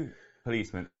two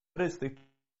policemen, what does they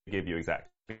give you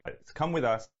exactly? It's come with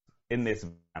us in this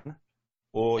van,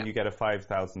 or Yep. you get a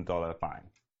 $5,000 fine.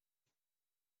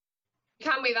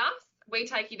 Come with us, we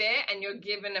take you there, and you're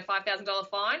given a $5,000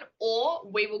 fine, or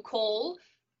we will call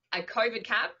a COVID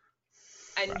cab,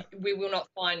 and Right. we will not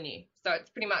fine you. So it's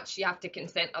pretty much you have to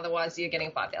consent, otherwise you're getting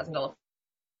a $5,000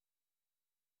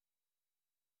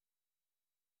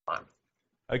 fine.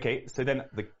 Okay, so then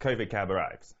the COVID cab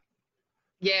arrives.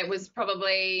 Yeah, it was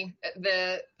probably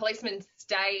the policeman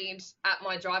stayed at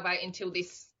my driveway until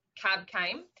this cab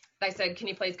came. They said, "Can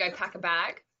you please go pack a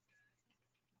bag?"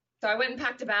 So I went and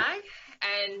packed a bag,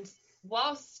 and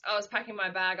whilst I was packing my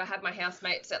bag, I had my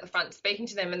housemates at the front speaking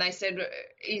to them, and they said,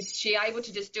 "Is she able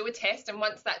to just do a test? And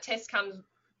once that test comes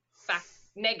back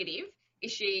negative,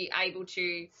 is she able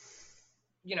to,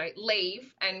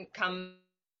 leave and come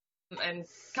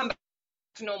back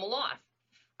to normal life?"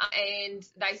 And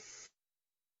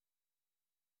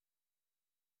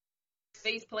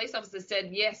these police officers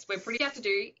said, "Yes, we're pretty have to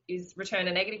do is return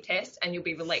a negative test and you'll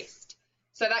be released."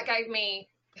 So that gave me,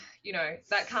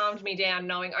 that calmed me down,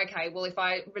 knowing, okay, well, if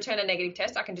I return a negative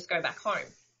test, I can just go back home.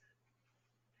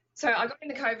 So I got in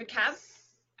the COVID cab,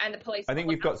 and the police... I think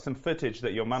we've got some footage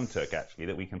that your mum took, actually,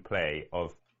 that we can play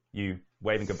of you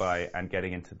waving goodbye and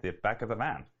getting into the back of the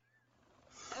van.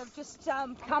 I've just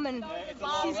come and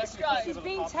she's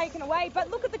been taken away. But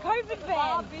look at the COVID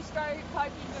van. Bistro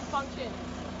hope you can function.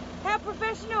 How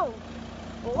professional.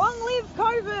 Long live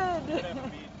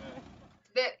COVID.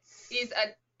 That is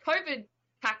a COVID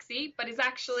taxi, but is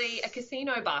actually a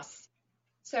casino bus.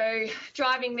 So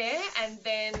driving there, and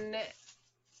then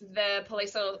the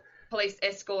police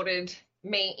escorted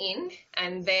me in,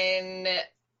 and then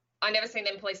I never seen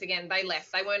them police again. They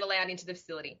left. They weren't allowed into the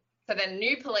facility. So then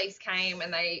new police came,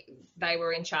 and they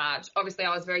were in charge. Obviously,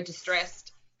 I was very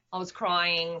distressed. I was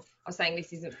crying. I was saying,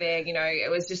 this isn't fair. It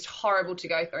was just horrible to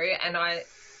go through. And I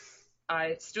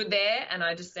stood there and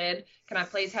I just said, "Can I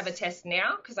please have a test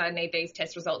now? Because I need these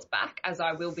test results back, as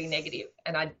I will be negative."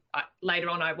 And I later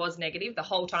on, I was negative. The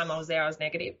whole time I was there, I was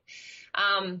negative.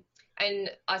 And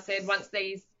I said, "Once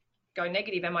these go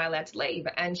negative, am I allowed to leave?"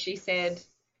 And she said,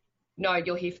 "No,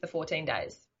 you're here for the 14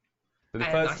 days. So the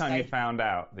first time you found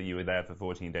out that you were there for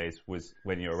 14 days was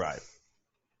when you arrived?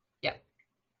 Yeah.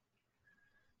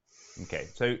 Okay,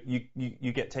 so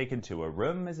you get taken to a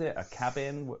room, is it? A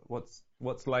cabin?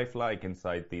 What's life like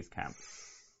inside these camps?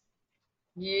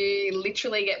 You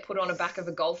literally get put on the back of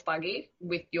a golf buggy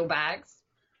with your bags,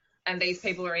 and these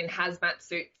people are in hazmat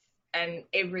suits and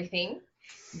everything.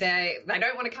 They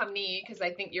don't want to come near you because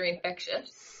they think you're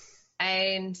infectious,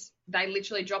 and they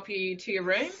literally drop you to your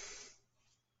room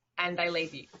and they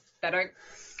leave you. They don't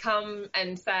come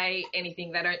and say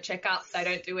anything. They don't check up. They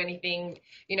don't do anything.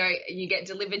 You get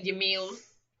delivered your meals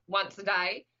once a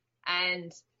day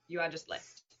and you are just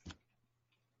left.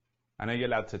 And are you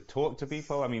allowed to talk to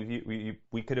people? I mean,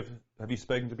 we could have you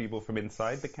spoken to people from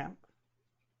inside the camp?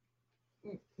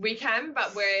 We can,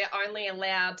 but we're only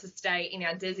allowed to stay in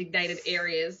our designated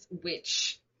areas,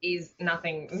 which is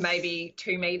nothing, maybe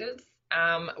 2 meters.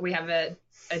 We have a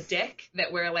deck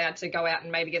that we're allowed to go out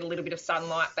and maybe get a little bit of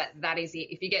sunlight, but that is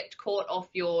it. If you get caught off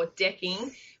your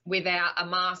decking without a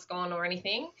mask on or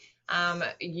anything,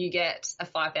 you get a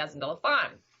 $5,000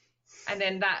 fine. And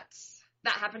then that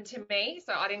happened to me,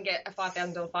 so I didn't get a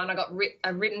 $5,000 fine. I got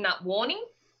a written up warning,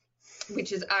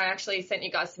 which is, I actually sent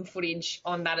you guys some footage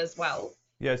on that as well.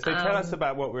 Yeah, so tell us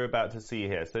about what we're about to see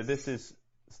here. So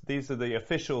these are the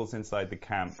officials inside the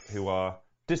camp who are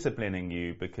disciplining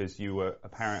you because you were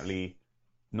apparently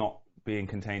not being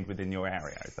contained within your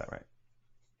area. Is that right?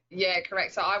 Yeah,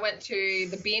 correct. So I went to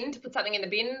the bin to put something in the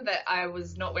bin that I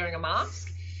was not wearing a mask.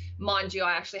 Mind you,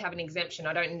 I actually have an exemption.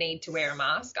 I don't need to wear a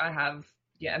mask. I have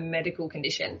a medical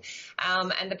condition.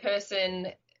 And the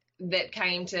person that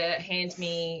came to hand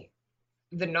me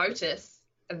the notice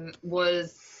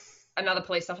was another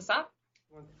police officer.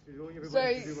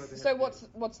 So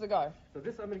what's the go? So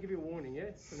this, I'm going to give you a warning, yeah?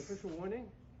 It's an official warning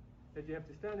that you have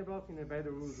to stand in the balcony and obey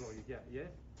the rules while you get, yeah?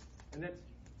 And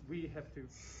we have to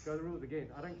go the rules again.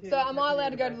 I don't care. So am I allowed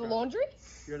to go to the laundry?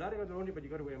 You're allowed to go to the laundry, but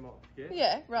you've got to wear a mask, yeah?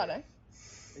 Yeah, righto. And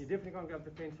you definitely can't go up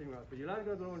to fencing else, but you're allowed to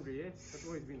go to the laundry, yeah? That's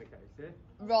always been the case, yeah?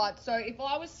 Right, so if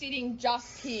I was sitting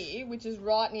just here, which is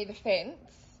right near the fence,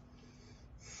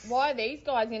 why are these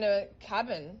guys in a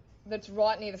cabin that's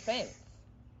right near the fence?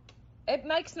 It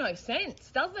makes no sense,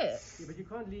 does it? Yeah, but you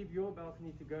can't leave your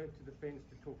balcony to go to the fence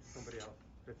to talk to somebody else.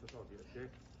 That's just obvious, yeah?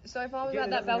 So if I was Again, at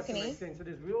that balcony... So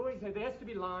there has to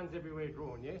be lines everywhere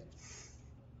drawn, yeah?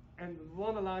 And one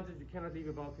of the lines is you cannot leave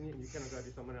your balcony and you cannot go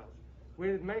to someone else.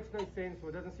 Where it makes no sense or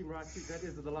it doesn't seem right to you, that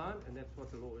is the line, and that's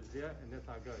what the law is there, and that's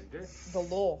how it goes, yeah? The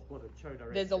law. Well, the show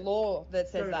direction. There's a law that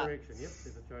says show that. direction, yep,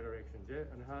 there's a show direction,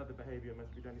 yeah, and how the behaviour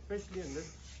must be done, especially in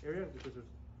this area, because it's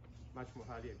much more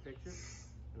highly infectious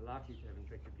and likely to have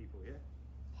infected people, yeah?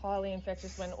 Highly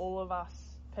infectious when all of us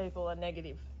people are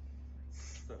negative.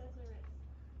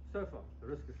 So far, the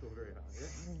risk is still very high,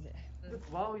 yeah? Yeah. Just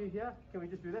while you're here, can we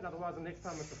just do that? Otherwise, the next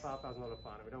time it's a $5,000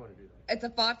 fine, and we don't want to do that. It's a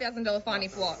 $5,000 fine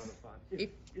if what? Fine.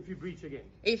 If you breach again.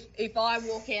 If I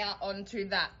walk out onto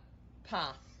that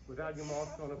path. Without your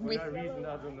mask on, for no reason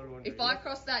other than the laundry. If I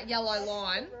cross that yellow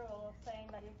line, saying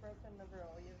that you've broken the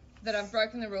rule. that I've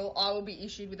broken the rule, I will be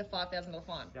issued with a $5,000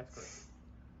 fine. That's correct.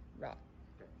 Right.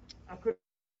 Okay. I could.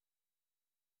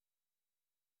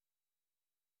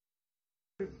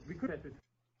 We could have this.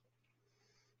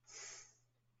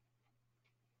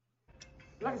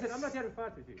 Like I said, I'm not here to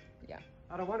fight with you. Yeah.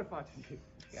 I don't want to fight with you.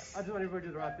 Yeah. I just want everybody to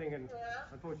do the right thing, and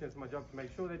unfortunately, it's my job to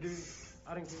make sure they do.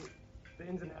 I don't care the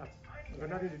ins and outs. It's got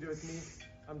nothing to do with me.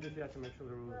 I'm just here to make sure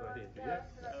the rules are adhered to. Yeah.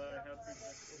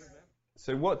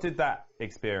 So what did that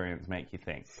experience make you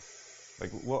think?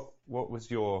 Like, what was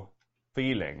your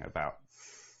feeling about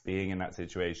being in that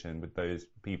situation with those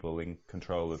people in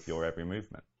control of your every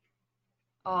movement?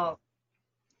 Oh,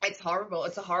 it's horrible.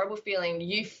 It's a horrible feeling.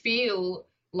 You feel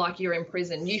like you're in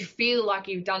prison. You feel like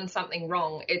you've done something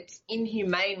wrong. It's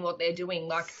inhumane what they're doing.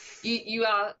 Like you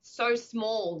are so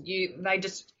small. They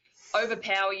just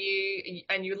overpower you,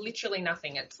 and you're literally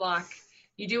nothing. It's like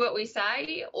you do what we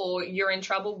say, or you're in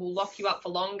trouble. We'll lock you up for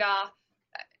longer.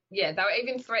 Yeah, they were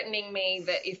even threatening me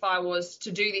that if I was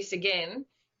to do this again,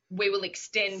 we will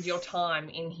extend your time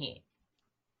in here.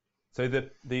 So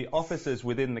the officers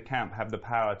within the camp have the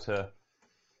power to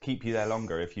keep you there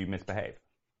longer if you misbehave?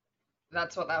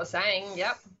 That's what they were saying,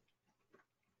 yep.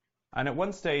 And at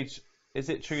one stage, is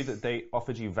it true that they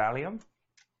offered you Valium?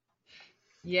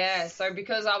 Yeah, so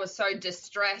because I was so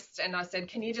distressed and I said,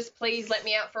 can you just please let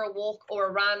me out for a walk or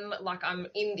a run? Like I'm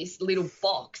in this little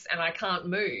box and I can't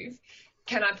move.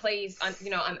 Can I please,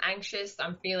 I'm anxious,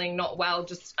 I'm feeling not well,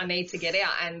 I need to get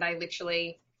out. And they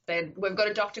literally said, we've got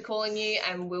a doctor calling you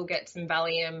and we'll get some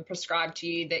Valium prescribed to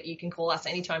you that you can call us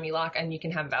anytime you like and you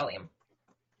can have Valium.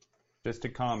 Just to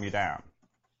calm you down?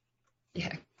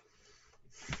 Yeah.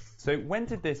 So when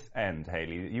did this end,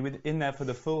 Hayley? You were in there for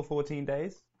the full 14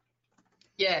 days?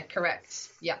 Yeah, correct.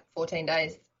 Yeah, 14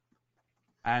 days.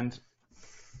 And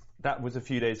that was a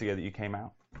few days ago that you came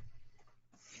out?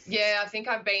 Yeah, I think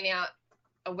I've been out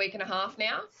a week and a half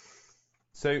now.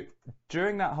 So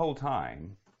during that whole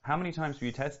time, how many times were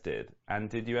you tested, and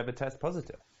did you ever test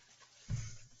positive?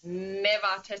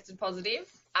 Never tested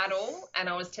positive at all, and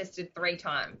I was tested 3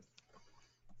 times.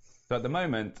 So at the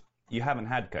moment, you haven't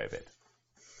had COVID?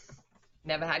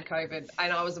 Never had COVID,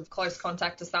 and I was of close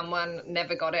contact to someone,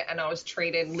 never got it, and I was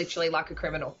treated literally like a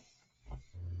criminal.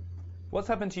 What's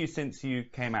happened to you since you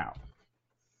came out?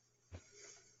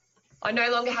 I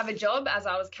no longer have a job as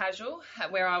I was casual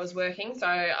at where I was working, so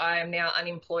I am now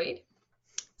unemployed.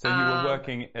 So you were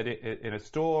working in a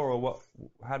store, or what?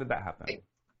 How did that happen?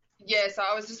 Yeah, so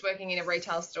I was just working in a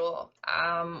retail store.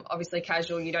 Obviously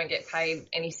casual, you don't get paid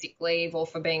any sick leave or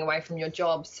for being away from your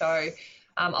job. So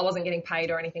I wasn't getting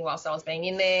paid or anything whilst I was being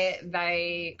in there.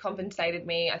 They compensated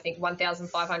me, I think,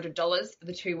 $1,500 for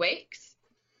the 2 weeks.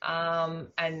 And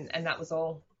that was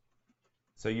all.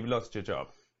 So you've lost your job?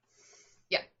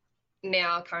 Yeah.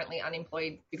 Now currently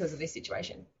unemployed because of this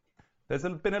situation. There's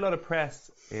been a lot of press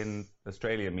in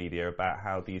Australian media about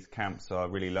how these camps are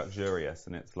really luxurious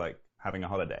and it's like having a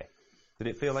holiday. Did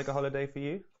it feel like a holiday for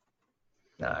you?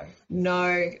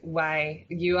 No way.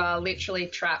 You are literally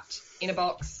trapped in a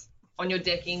box on your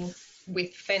decking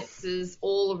with fences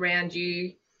all around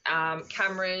you,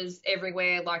 cameras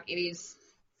everywhere. Like it's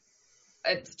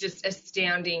just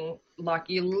astounding. Like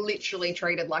you're literally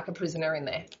treated like a prisoner in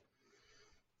there.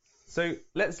 So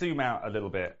let's zoom out a little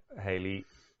bit, Hayley.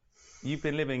 You've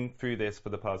been living through this for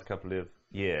the past couple of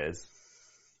years.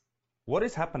 What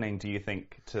is happening, do you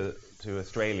think, to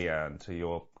Australia and to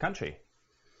your country?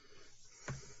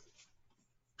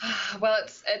 Well,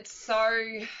 it's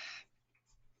so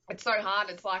hard.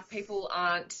 It's like people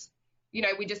aren't,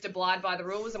 we just abide by the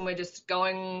rules and we're just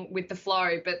going with the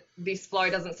flow, but this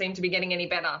flow doesn't seem to be getting any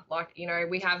better. Like,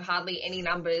 we have hardly any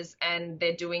numbers and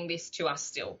they're doing this to us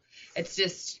still. It's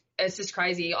just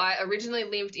crazy. I originally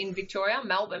lived in Victoria,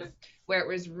 Melbourne, where it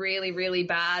was really, really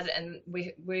bad, and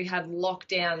we had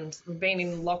lockdowns. We've been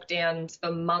in lockdowns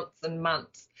for months and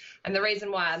months. And the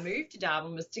reason why I moved to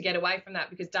Darwin was to get away from that,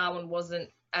 because Darwin wasn't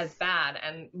as bad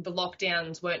and the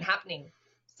lockdowns weren't happening.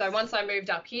 So once I moved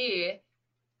up here,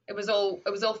 it was all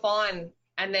fine.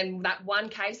 And then that one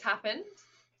case happened,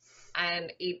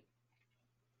 and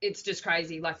it's just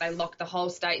crazy. Like, they locked the whole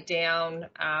state down,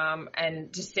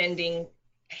 and just sending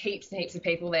heaps and heaps of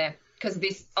people there, because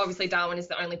this, obviously Darwin is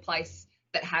the only place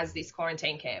that has this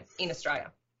quarantine camp in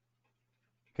Australia.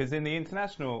 Because in the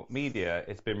international media,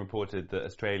 it's been reported that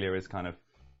Australia is kind of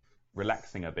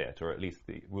relaxing a bit, or at least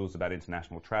the rules about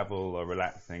international travel are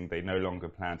relaxing. They no longer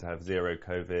plan to have zero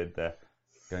COVID. They're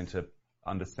going to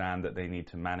understand that they need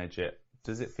to manage it.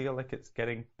 Does it feel like it's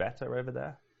getting better over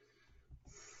there?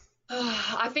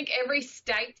 I think every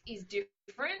state is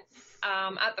different.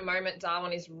 At the moment,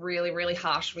 Darwin is really, really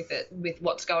harsh with it, with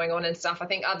what's going on and stuff. I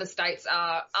think other states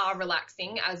are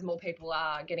relaxing as more people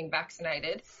are getting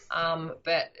vaccinated.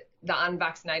 But the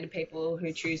unvaccinated people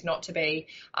who choose not to be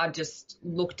are just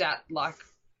looked at like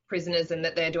prisoners, and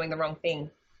that they're doing the wrong thing.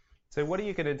 So what are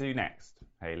you going to do next,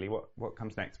 Hayley? What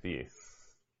comes next for you?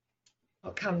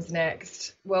 What comes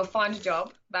next? Well, find a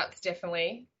job. That's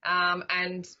definitely.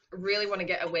 And really want to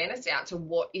get awareness out to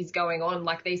what is going on.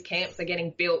 Like, these camps are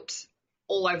getting built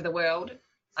all over the world.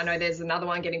 I know there's another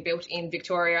one getting built in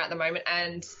Victoria at the moment.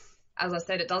 And as I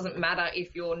said, it doesn't matter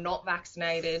if you're not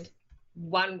vaccinated.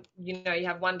 You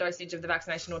have one dosage of the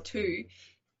vaccination or two.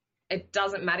 It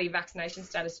doesn't matter your vaccination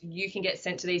status. You can get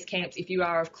sent to these camps if you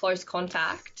are of close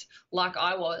contact, like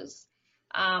I was,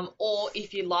 or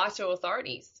if you lie to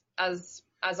authorities. As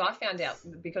I found out,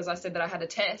 because I said that I had a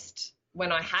test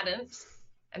when I hadn't,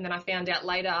 and then I found out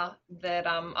later that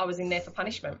I was in there for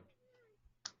punishment.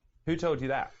 Who told you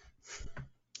that?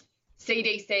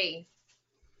 CDC,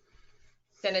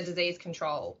 Centre Disease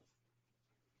Control.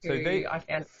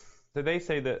 So they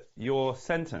say that your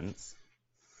sentence,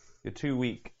 your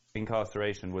 2-week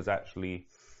incarceration, was actually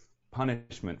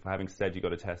punishment for having said you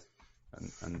got a test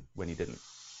and when you didn't.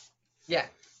 Yeah.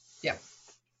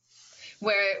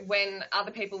 When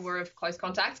other people were of close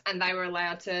contact, and they were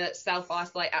allowed to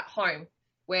self-isolate at home,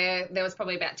 where there was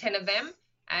probably about 10 of them,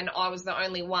 and I was the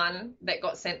only one that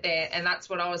got sent there. And that's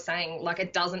what I was saying. Like,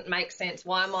 it doesn't make sense.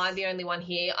 Why am I the only one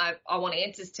here? I want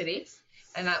answers to this.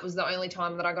 And that was the only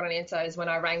time that I got an answer, is when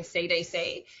I rang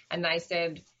CDC, and they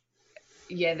said,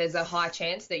 yeah, there's a high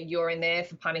chance that you're in there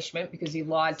for punishment because you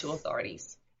lied to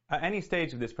authorities. At any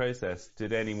stage of this process,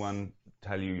 did anyone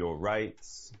tell you your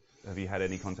rights? Have you had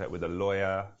any contact with a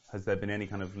lawyer? Has there been any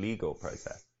kind of legal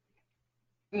process?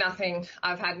 Nothing.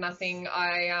 I've had nothing.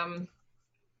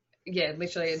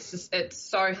 Literally, it's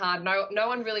so hard. No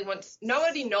one really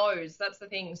nobody knows. That's the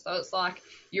thing. So it's like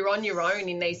you're on your own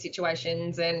in these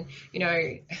situations, and,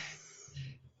 you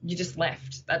just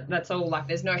left. That's all. Like,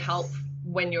 there's no help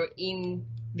when you're in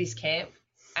this camp,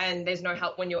 and there's no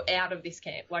help when you're out of this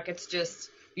camp. Like, it's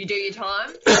just, you do your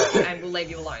time and we'll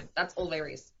leave you alone. That's all there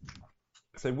is.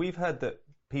 So we've heard that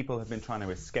people have been trying to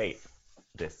escape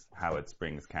this Howard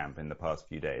Springs camp in the past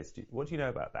few days. What do you know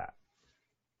about that?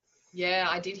 Yeah,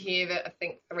 I did hear that I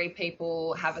think 3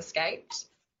 people have escaped.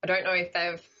 I don't know if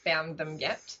they've found them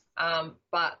yet,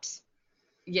 but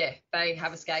yeah, they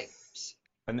have escaped.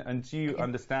 And do you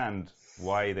understand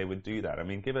why they would do that? I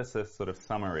mean, give us a sort of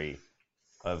summary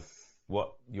of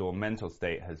what your mental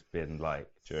state has been like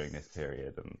during this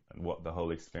period, and what the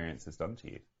whole experience has done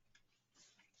to you.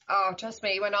 Oh, trust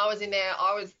me, when I was in there,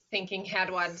 I was thinking, how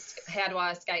do I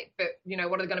escape? But,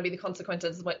 what are going to be the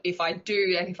consequences if I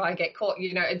do, and if I get caught?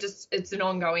 It's an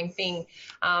ongoing thing.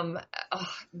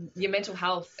 Your mental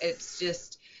health, it's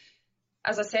just,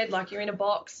 as I said, like, you're in a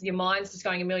box, your mind's just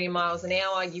going a million miles an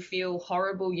hour, you feel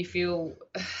horrible,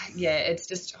 it's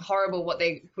just horrible what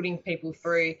they're putting people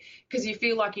through, because you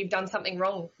feel like you've done something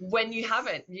wrong when you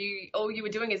haven't. All you were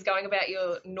doing is going about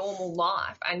your normal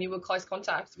life, and you were close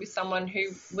contact with someone who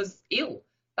was ill.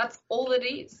 That's all it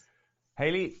is.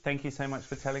 Hayley, thank you so much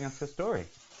for telling us your story.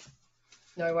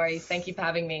 No worries. Thank you for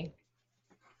having me.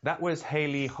 That was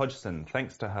Hayley Hodgson.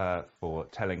 Thanks to her for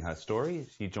telling her story.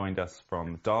 She joined us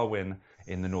from Darwin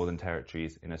in the Northern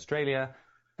Territories in Australia,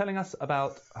 telling us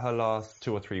about her last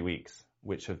 2 or 3 weeks,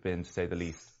 which have been, to say the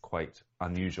least, quite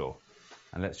unusual.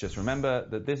 And let's just remember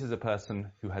that this is a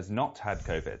person who has not had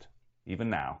COVID, even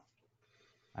now.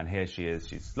 And here she is.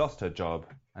 She's lost her job,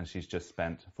 and she's just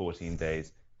spent 14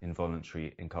 days in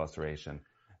voluntary incarceration.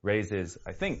 Raises,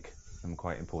 I think, some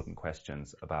quite important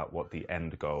questions about what the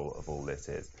end goal of all this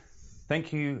is.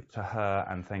 Thank you to her,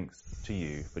 and thanks to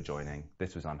you for joining.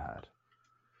 This was Unheard.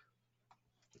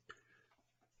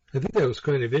 I think that was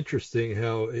kind of interesting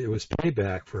how it was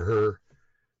payback for her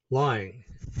lying.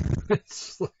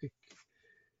 It's like,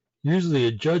 usually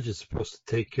a judge is supposed to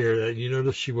take care of that. You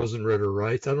notice she wasn't read her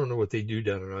rights. I don't know what they do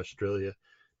down in Australia, to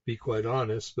be quite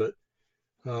honest, but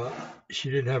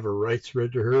she didn't have her rights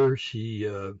read to her. She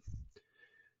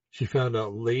found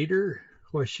out later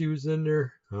why she was in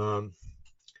there. I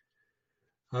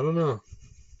don't know.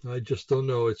 I just don't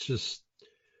know.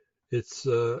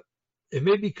 It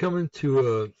may be coming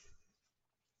to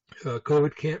a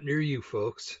COVID camp near you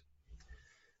folks.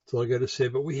 That's all I got to say.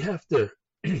 But we have to,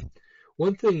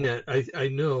 one thing that I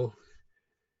know,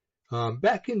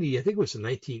 back in I think it was the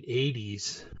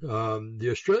 1980s,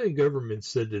 the Australian government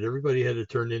said that everybody had to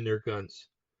turn in their guns.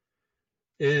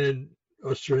 And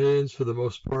Australians, for the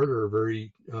most part, are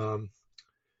very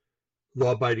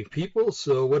law-abiding people.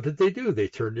 So what did they do? They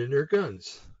turned in their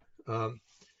guns.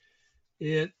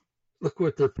 And look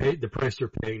what they're paid, the price they're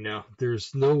paying now.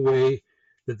 There's no way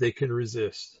that they can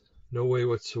resist. No way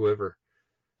whatsoever.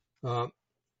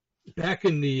 Back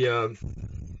in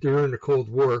during the Cold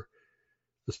War,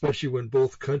 especially when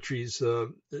both countries,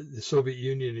 the Soviet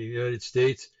Union and the United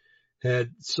States,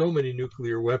 had so many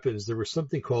nuclear weapons, there was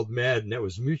something called MAD, and that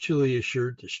was mutually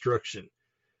assured destruction.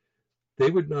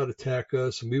 They would not attack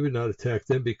us, and we would not attack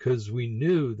them because we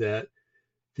knew that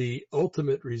the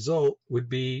ultimate result would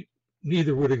be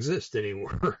neither would exist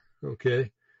anymore.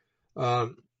 Okay?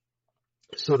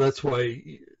 So that's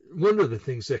why one of the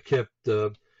things that kept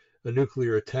a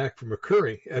nuclear attack from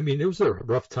occurring, I mean, it was a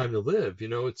rough time to live.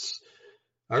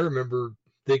 I remember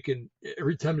thinking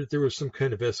every time that there was some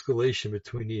kind of escalation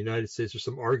between the United States or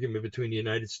some argument between the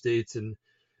United States and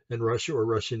Russia, or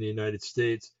Russia and the United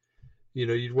States,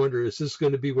 you'd wonder, is this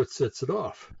going to be what sets it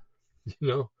off?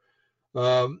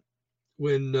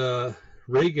 When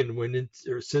Reagan went in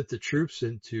or sent the troops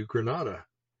into Grenada,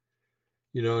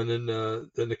 and then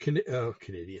the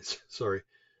Canadians, sorry,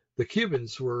 the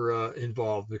Cubans were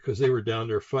involved because they were down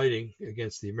there fighting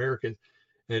against the Americans,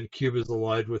 and Cuba's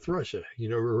allied with Russia. We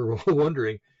were all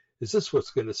wondering, is this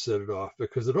what's going to set it off?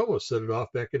 Because it almost set it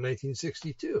off back in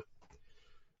 1962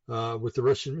 with the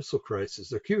Russian Missile Crisis,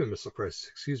 the Cuban Missile Crisis,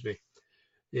 excuse me.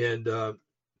 And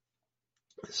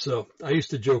so I used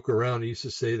to joke around. I used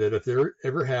to say that if there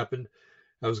ever happened,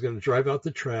 I was going to drive out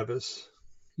to Travis,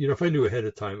 if I knew ahead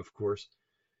of time, of course,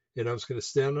 and I was going to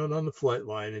stand out on the flight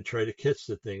line and try to catch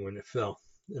the thing when it fell.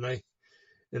 And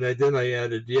then I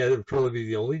added, it would probably be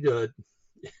the only dud,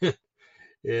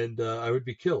 and I would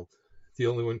be killed, the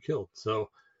only one killed.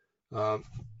 So that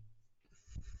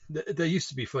used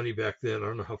to be funny back then. I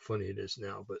don't know how funny it is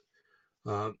now, but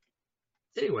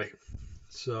anyway,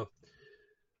 so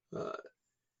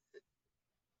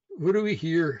what do we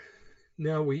hear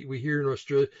now? We hear in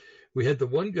Australia, we had the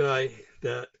one guy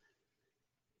that,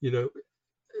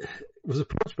 was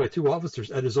approached by two officers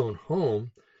at his own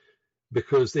home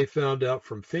because they found out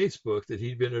from Facebook that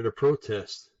he'd been at a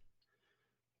protest.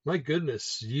 My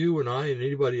goodness, you and I and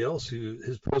anybody else who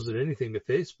has posted anything to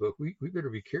Facebook, we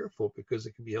better be careful because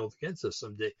it can be held against us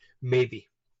someday, maybe.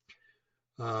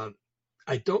 I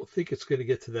don't think it's going to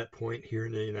get to that point here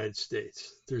in the United States.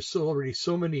 There's already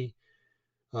so many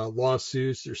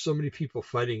lawsuits. There's so many people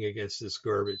fighting against this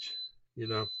garbage,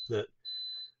 that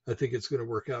I think it's going to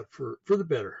work out for the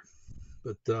better.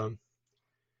 But, that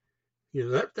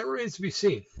remains to be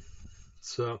seen.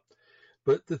 So,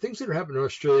 but the things that are happening in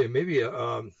Australia, maybe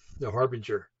a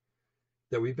harbinger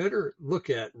that we better look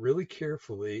at really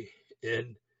carefully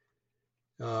and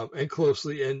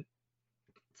closely and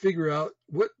figure out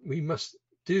what we must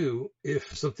do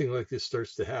if something like this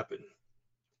starts to happen.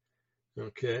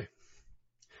 Okay.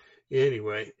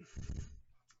 Anyway,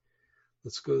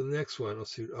 let's go to the next one.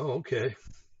 Let's see. Oh, okay.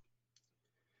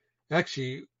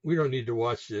 Actually, we don't need to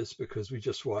watch this because we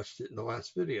just watched it in the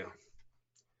last video.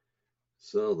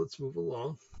 So let's move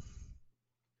along.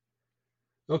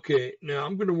 Okay, now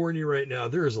I'm going to warn you right now,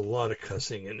 there is a lot of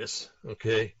cussing in this,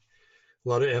 okay? A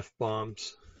lot of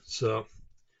F-bombs. So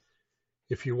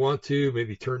if you want to,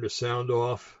 maybe turn the sound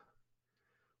off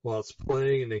while it's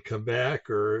playing and then come back,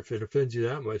 or if it offends you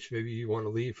that much, maybe you want to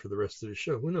leave for the rest of the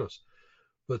show. Who knows?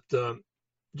 But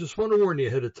just want to warn you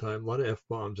ahead of time, a lot of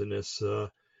F-bombs in this.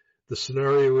 The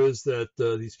scenario is that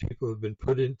these people have been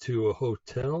put into a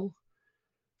hotel,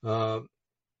 a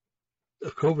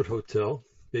COVID hotel,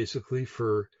 basically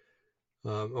for,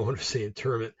 I want to say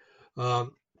internment,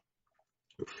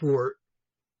 for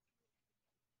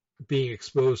being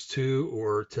exposed to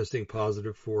or testing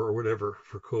positive for or whatever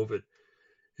for COVID.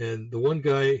 And the one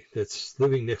guy that's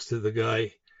living next to the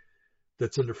guy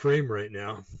that's in the frame right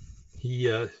now, he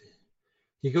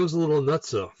goes a little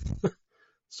nutso,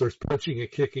 starts punching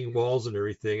and kicking walls and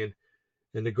everything,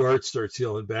 and the guard starts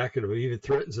yelling back at him. He even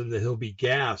threatens him that he'll be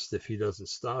gassed if he doesn't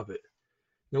stop it.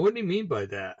 Now, what do you mean by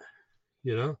that?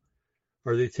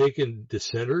 Are they taking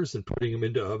dissenters and putting them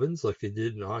into ovens like they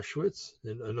did in Auschwitz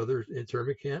and other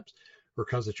internment camps or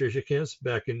concentration camps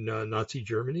back in Nazi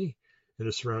Germany and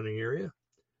the surrounding area?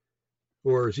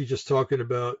 Or is he just talking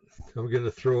about, I'm going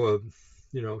to throw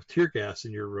tear gas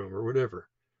in your room or whatever?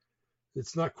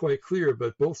 It's not quite clear,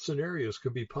 but both scenarios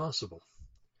could be possible.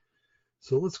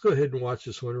 So let's go ahead and watch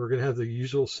this one. We're going to have the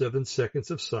usual 7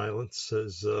 seconds of silence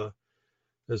as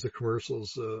the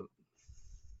commercials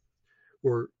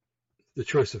or the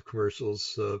choice of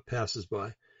commercials passes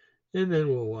by. And then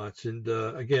we'll watch. And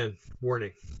again,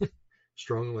 warning,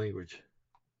 strong language.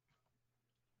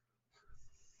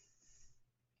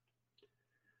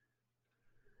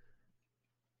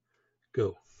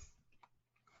 Go.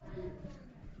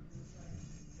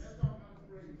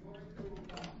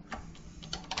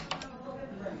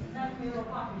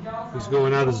 He's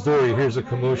going out his door. He hears a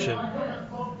commotion. They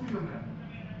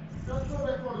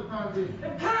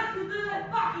can't do their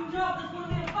fucking job. That's going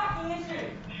to be a fucking issue.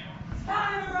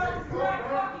 Can't even write the correct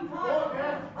fucking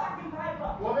paper. Fucking paper.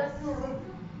 Well, let's do a room.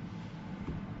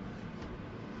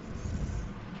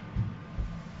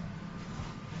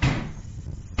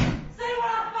 See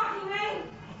what I fucking mean?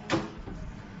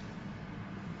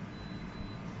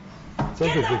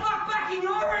 Get the fuck back in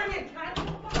your room, you cunt.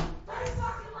 Don't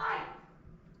fucking late.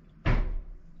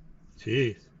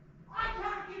 Jeez. I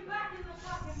can't get back in the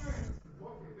fucking room.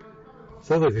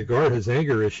 Sounds like the guard has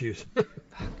anger issues. Well, take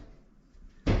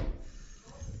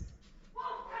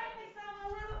me somewhere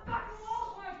where the fucking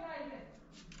walls won't cave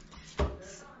in.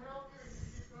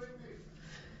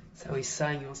 So he's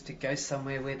saying he wants to go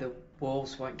somewhere where the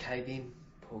walls won't cave in.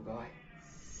 Poor guy.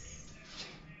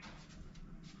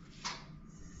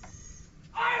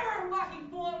 Over a fucking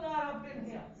fortnight I've been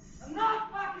here. I'm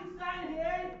not fucking staying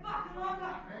here any fucking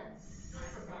longer.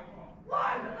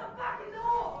 Why? Open the fucking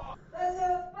door. They're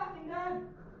never fucking done.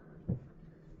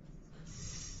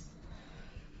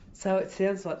 So it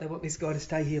sounds like they want this guy to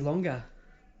stay here longer.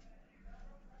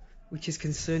 Which is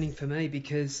concerning for me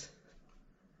because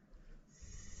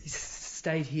he's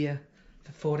stayed here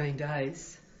for 14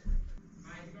 days.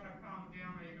 Mate,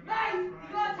 you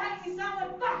gotta take me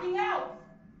somewhere fucking else.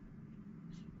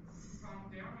 Calm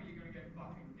down or you're gonna get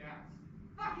fucking gas.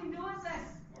 Fucking do it then.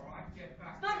 Alright, get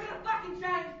back. It's not gonna fucking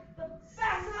change. The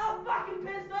fact that I'm fucking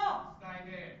pissed off. Stay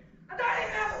there. I don't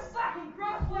even have a fucking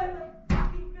crossword to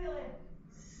fucking fill in.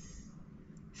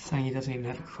 He's saying he doesn't even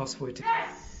have a crossword to...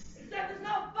 Yes! Except there's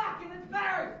no fucking, it's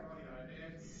Barry.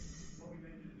 What we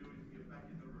need you to do is get back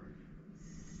in the room.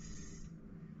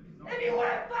 If you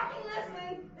weren't fucking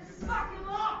listening, it's fucking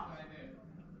locked. Stay there.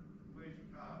 Where's your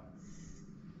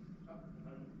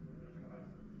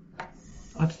card?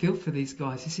 I feel for these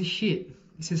guys. This is shit.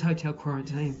 This is hotel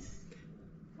quarantine.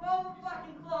 12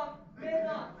 fucking o'clock,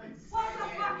 midnight. What the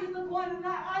fuck is the point of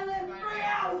that? I live 3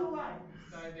 hours away.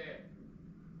 Stay there.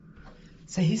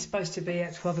 So he's supposed to be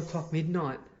at 12 o'clock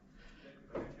midnight.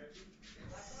 Yeah.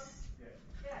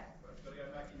 Gotta go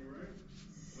back in your room.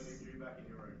 We'll need you back in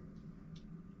your room.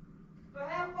 For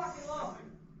how fucking long?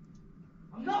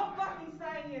 I'm not fucking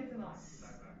staying here tonight. Stay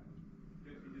back.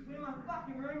 It's in my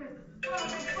fucking room. It's the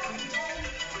fucking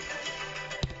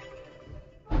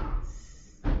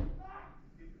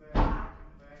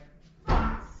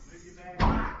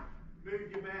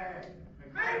Move your bag.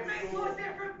 Move me to a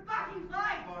different fucking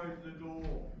place. Close the door.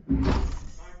 Don't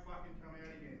fucking come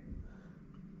out again.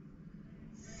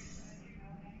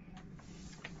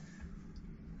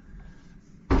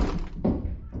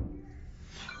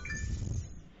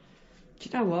 Do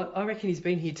you know what? I reckon he's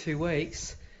been here 2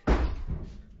 weeks.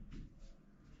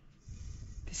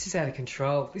 This is out of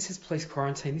control. This is police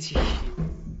quarantine. This is shit.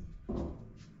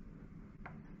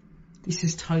 This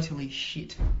is totally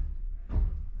shit.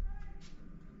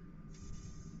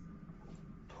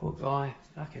 Poor guy.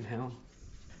 Fucking hell.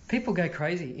 People go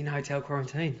crazy in hotel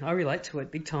quarantine. I relate to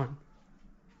it big time.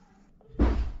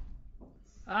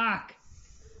 Fuck.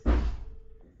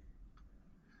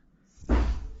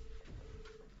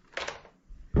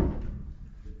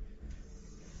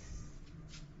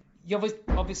 You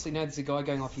obviously know there's a guy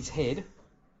going off his head.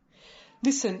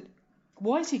 Listen,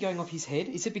 why is he going off his head?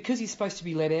 Is it because he's supposed to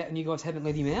be let out and you guys haven't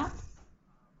let him out?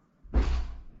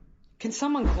 Can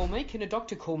someone call me? Can a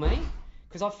doctor call me?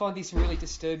 Because I find this really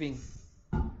disturbing.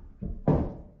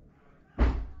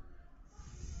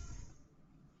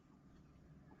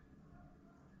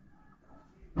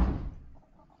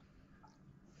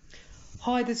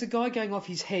 Hi, there's a guy going off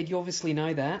his head. You obviously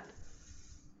know that.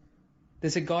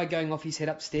 There's a guy going off his head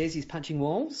upstairs. He's punching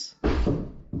walls.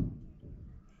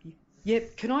 Yeah,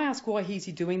 can I ask why is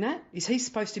he doing that? Is he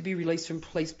supposed to be released from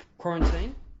police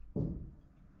quarantine?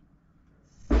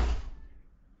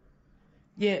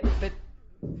 Yeah, but...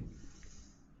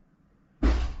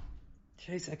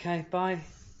 Jeez, okay, bye.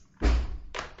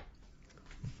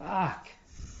 Fuck.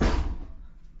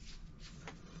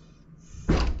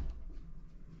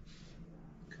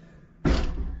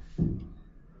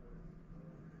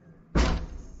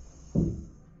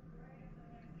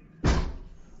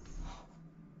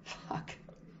 Fuck.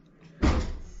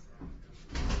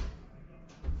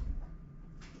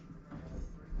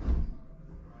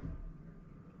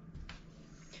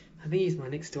 I think he's my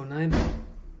next door neighbour.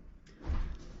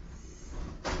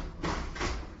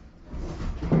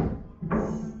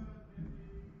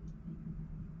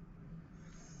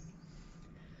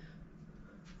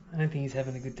 I don't think he's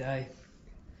having a good day.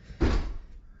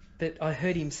 But I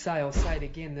heard him say, I'll say it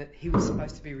again, that he was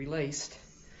supposed to be released.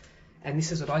 And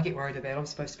this is what I get worried about. I'm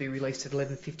supposed to be released at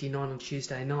 11:59 on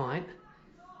Tuesday night.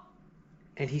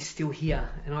 And he's still here.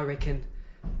 And I reckon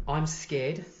I'm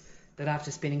scared that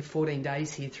after spending 14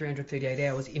 days here, 338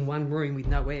 hours in one room with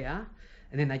no air,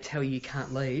 and then they tell you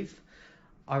can't leave,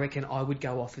 I reckon I would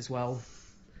go off as well.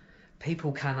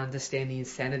 People can't understand the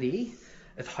insanity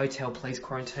of hotel police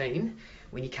quarantine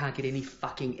when you can't get any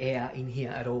fucking air in here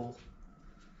at all.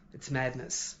 It's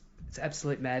madness. It's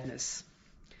absolute madness.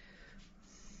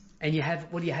 And you have,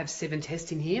 what do you have, 7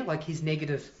 tests in here? Like he's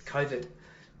negative COVID.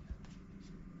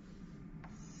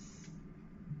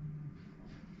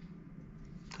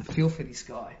 I feel for this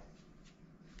guy.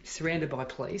 He's surrounded by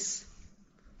police.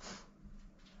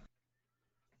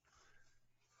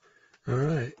 All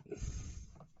right.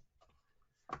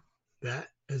 That,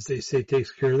 as they say,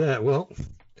 takes care of that. Well,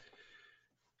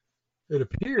 it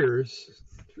appears,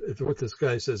 if what this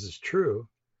guy says is true,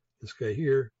 this guy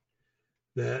here,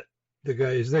 that the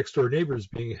guy, his next door neighbor, is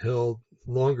being held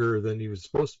longer than he was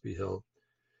supposed to be held.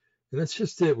 And that's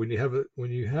just it. When you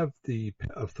have the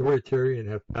authoritarian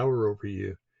have power over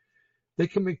you, they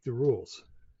can make the rules.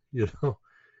 You know,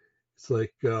 it's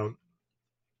like there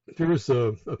was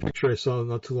a picture I saw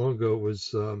not too long ago. It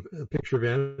was a picture of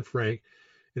Anne Frank,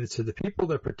 and it said the people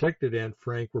that protected Anne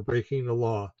Frank were breaking the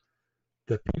law.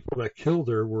 The people that killed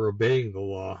her were obeying the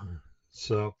law.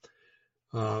 So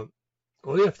all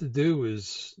you have to do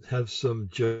is have some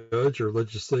judge or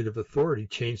legislative authority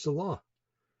change the law.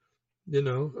 You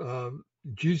know,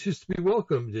 Jews used to be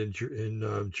welcomed in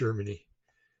Germany,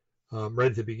 right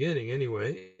at the beginning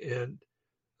anyway. And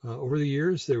over the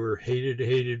years, they were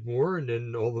hated more. And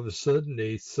then all of a sudden,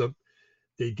 they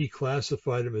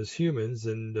declassified them as humans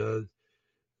and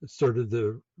started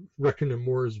to reckon them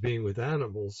more as being with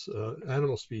animals,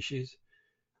 animal species.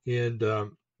 And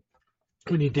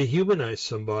when you dehumanize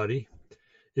somebody,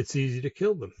 it's easy to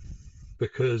kill them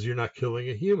because you're not killing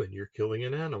a human, you're killing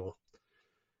an animal.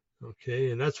 Okay,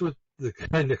 and that's what the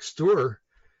guy next door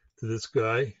to this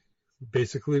guy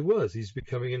basically was. He's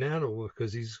becoming an animal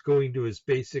because he's going to his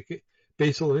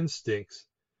basal instincts,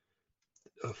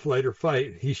 flight or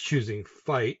fight. He's choosing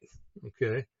fight.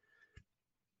 Okay,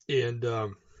 and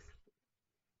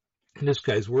this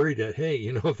guy's worried that, hey,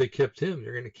 you know, if they kept him,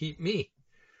 they're going to keep me.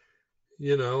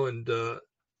 You know, and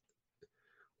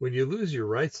when you lose your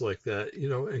rights like that, you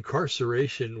know,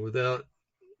 incarceration without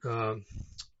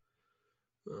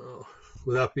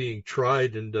being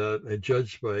tried and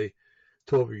judged by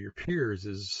 12 of your peers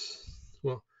is,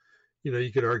 well, you know,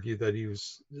 you could argue that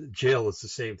jail is the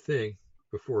same thing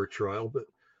before a trial, but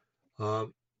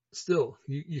still,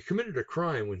 you committed a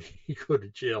crime when you go to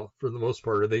jail for the most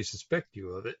part, or they suspect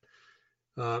you of it.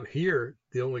 Here,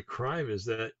 the only crime is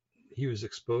that he was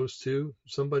exposed to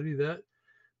somebody that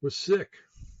was sick.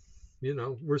 You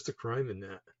know, where's the crime in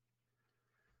that?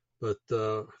 But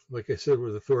like I said,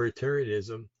 with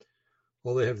authoritarianism,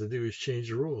 all they have to do is change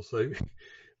the rules. Like,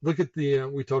 look at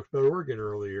we talked about Oregon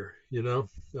earlier, you know,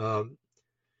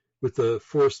 with the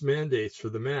forced mandates for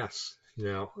the masks, you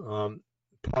know,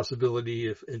 possibility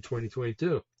in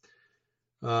 2022.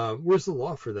 Where's the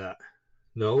law for that?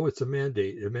 No, it's a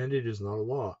mandate. A mandate is not a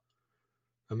law.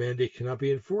 A mandate cannot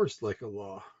be enforced like a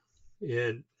law,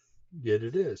 and yet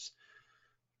it is.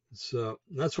 So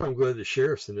that's why I'm glad the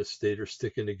sheriffs in this state are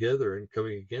sticking together and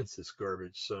coming against this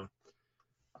garbage. So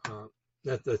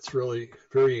that's really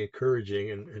very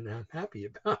encouraging, and I'm happy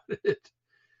about it.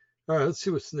 All right, let's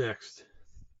see what's next.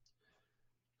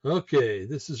 Okay,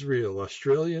 this is real.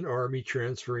 Australian Army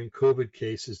transferring COVID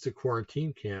cases to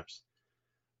quarantine camps.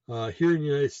 Here in the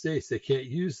United States, they can't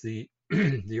use the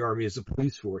the Army as a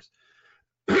police force.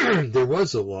 There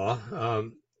was a law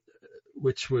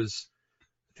which was,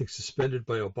 I think, suspended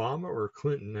by Obama or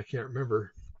Clinton. I can't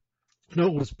remember. No,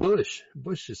 it was Bush.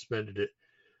 Bush suspended it,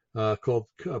 called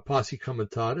Posse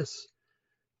Comitatus.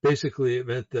 Basically, it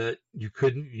meant that you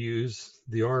couldn't use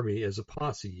the Army as a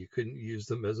posse. You couldn't use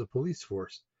them as a police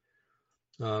force.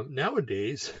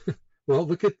 Nowadays, well,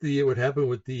 look at what happened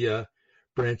with the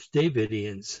Branch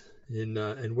Davidians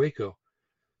in Waco.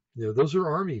 You know, those are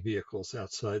Army vehicles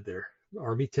outside there,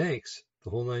 Army tanks, the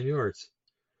whole 9 yards.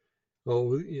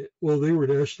 Oh, yeah, well, they were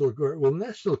National Guard. Well,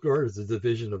 National Guard is a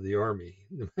division of the Army,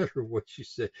 no matter what you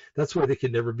say. That's why they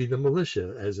can never be the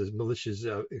militia, as is militias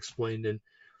explained in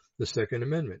the Second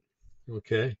Amendment.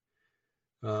 Okay.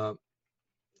 Uh,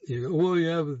 well,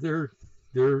 yeah, but they're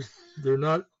they're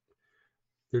not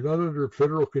they're not under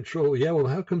federal control. Yeah, well,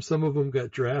 how come some of them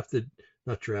got drafted,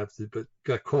 not drafted, but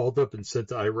got called up and sent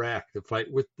to Iraq to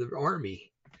fight with the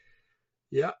army?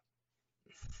 Yeah,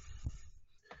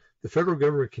 the federal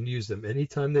government can use them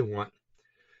anytime they want.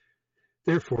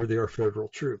 Therefore, they are federal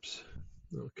troops.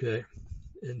 Okay,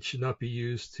 and should not be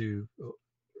used to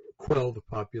quell the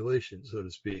population, so to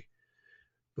speak.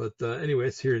 But anyway,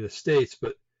 it's here in the States.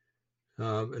 But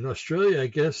in Australia, I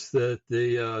guess that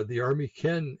the army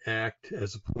can act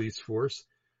as a police force.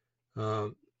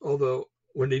 Although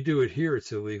when they do it here,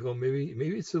 it's illegal. Maybe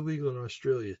it's illegal in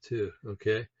Australia too.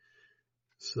 Okay,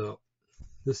 so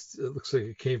this it looks like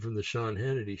it came from the Sean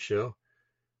Hannity show,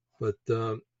 but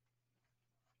I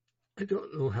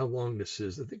don't know how long this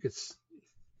is. I think it's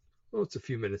a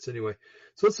few minutes anyway.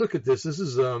 So let's look at this. This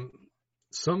is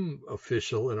some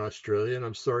official in Australia, and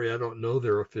I'm sorry I don't know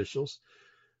their officials,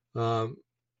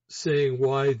 saying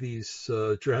why these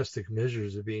drastic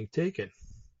measures are being taken.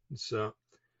 So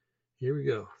here we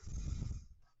go.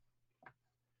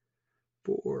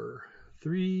 4,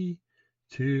 3,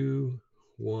 2,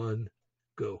 1,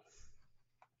 go.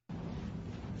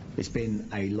 It's been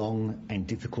a long and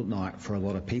difficult night for a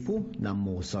lot of people, none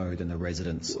more so than the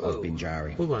residents of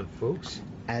Binjari. Hold on, folks.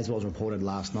 As was reported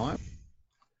last night.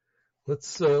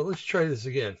 Let's try this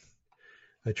again.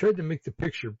 I tried to make the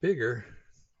picture bigger.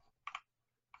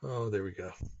 Oh, there we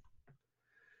go.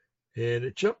 And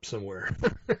it jumped somewhere.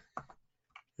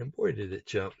 And boy, did it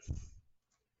jump.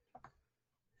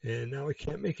 And now I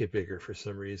can't make it bigger for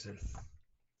some reason.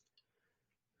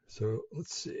 So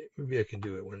let's see. Maybe I can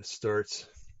do it when it starts.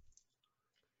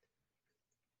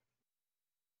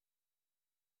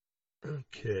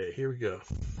 Okay, here we go.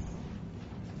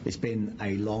 It's been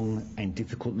a long and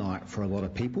difficult night for a lot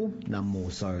of people, none more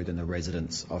so than the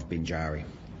residents of Binjari.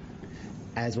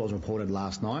 As was reported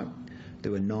last night,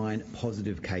 there were 9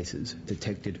 positive cases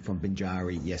detected from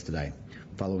Binjari yesterday,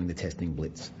 following the testing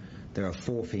blitz. There are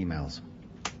 4 females,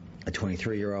 a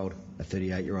 23-year-old, a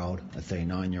 38-year-old, a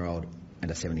 39-year-old, and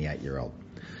a 78-year-old.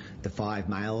 The 5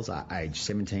 males are aged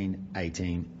 17,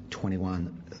 18,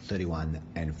 21, 31,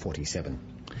 and 47.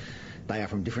 They are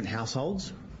from different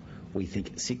households. We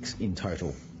think 6 in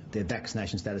total. Their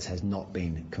vaccination status has not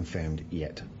been confirmed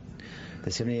yet. The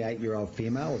 78-year-old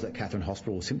female was at Katherine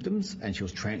Hospital with symptoms, and she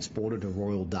was transported to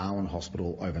Royal Darwin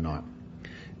Hospital overnight.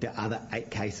 The other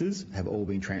 8 cases have all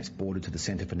been transported to the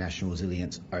Centre for National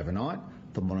Resilience overnight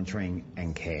for monitoring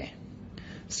and care.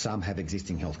 Some have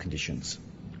existing health conditions.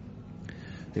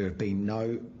 There have been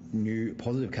no new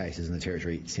positive cases in the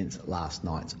Territory since last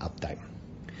night's update.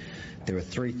 There are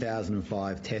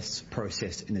 3,005 tests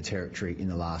processed in the Territory in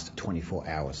the last 24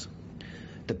 hours.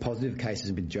 The positive cases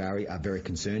in Binjari are very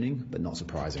concerning, but not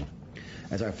surprising.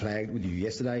 As I flagged with you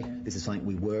yesterday, this is something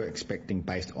we were expecting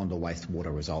based on the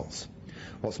wastewater results.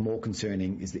 What's more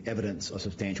concerning is the evidence of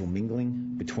substantial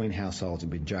mingling between households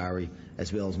in Binjari,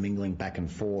 as well as mingling back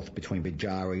and forth between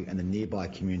Binjari and the nearby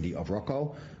community of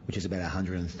Rockall, which is about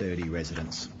 130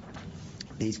 residents.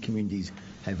 These communities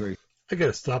have very... I got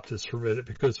to stop this for a minute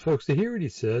because, folks, to hear what he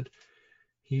said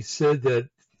that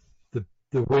the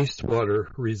wastewater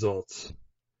results.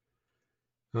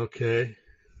 Okay.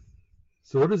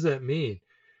 So what does that mean?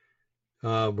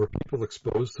 Were people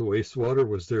exposed to wastewater?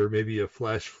 Was there maybe a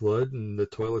flash flood and the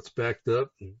toilets backed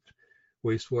up and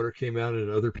wastewater came out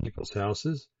in other people's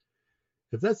houses?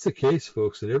 If that's the case,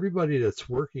 folks, then everybody that's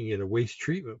working in a waste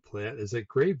treatment plant is at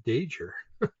grave danger.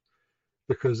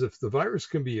 Because if the virus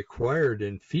can be acquired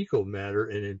in fecal matter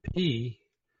and in pee,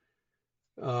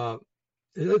 that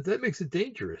makes it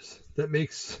dangerous. That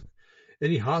makes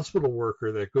any hospital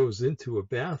worker that goes into a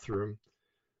bathroom,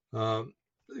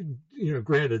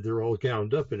 granted they're all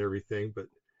gowned up and everything, but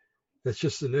that's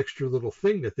just an extra little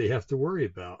thing that they have to worry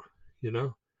about,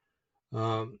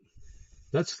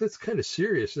 That's kind of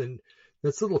serious, and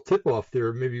that's a little tip off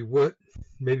there. Maybe one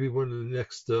of the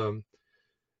next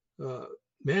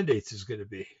mandates is going to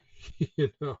be,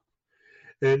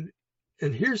 And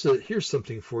here's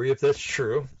something for you if that's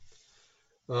true.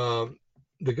 The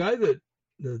guy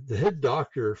the head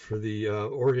doctor for the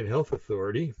Oregon Health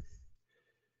Authority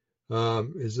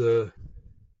is a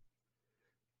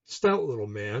stout little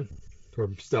man, or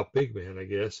stout big man, I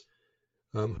guess,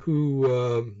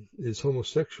 who is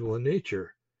homosexual in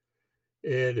nature.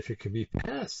 And if it can be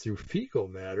passed through fecal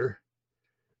matter,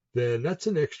 then that's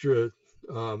an extra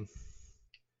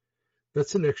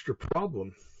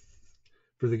problem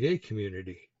for the gay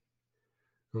community.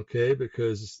 Okay,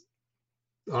 because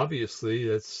obviously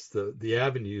that's the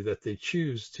avenue that they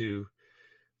choose to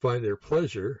find their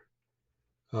pleasure.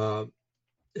 And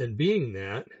being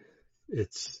that,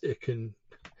 it can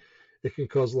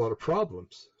cause a lot of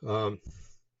problems.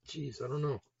 Geez, I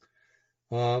don't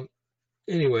know.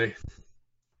 Anyway,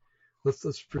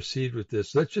 let's proceed with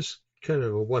this. That's just kind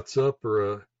of a what's up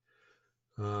or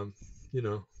a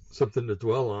something to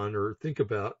dwell on or think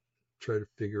about, try to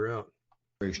figure out.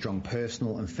 Very strong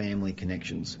personal and family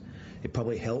connections. It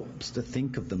probably helps to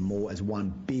think of them more as one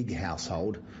big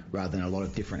household rather than a lot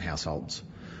of different households.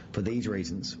 For these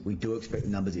reasons, we do expect the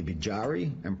numbers in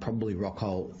Binjari and probably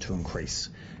Rockhole to increase.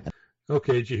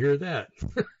 Okay, did you hear that?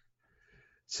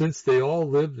 Since they all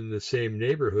lived in the same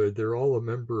neighborhood, they're all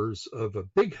members of a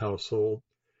big household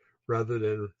rather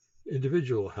than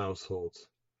individual households.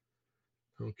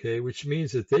 Okay, which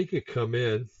means that they could come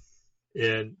in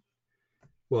and,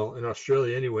 well, in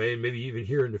Australia anyway, and maybe even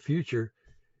here in the future,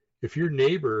 if your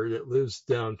neighbor that lives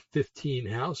down 15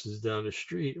 houses down the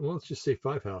street, well, let's just say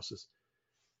 5 houses,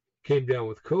 came down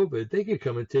with COVID, they could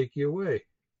come and take you away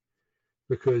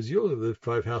because you only live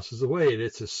 5 houses away, and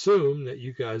it's assumed that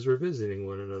you guys are visiting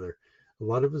one another. A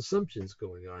lot of assumptions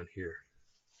going on here.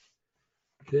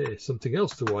 Okay, something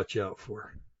else to watch out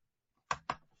for.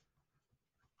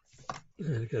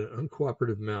 I got an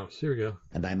uncooperative mouse. Here we go.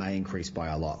 And they may increase by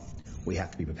a lot. We have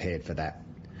to be prepared for that.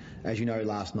 As you know,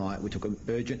 last night we took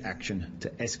urgent action to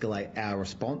escalate our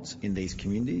response in these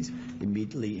communities,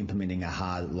 immediately implementing a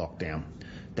hard lockdown.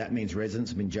 That means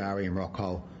residents of Binjari and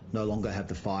Rockhole no longer have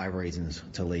the 5 reasons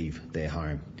to leave their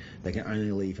home. They can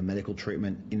only leave for medical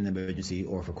treatment in an emergency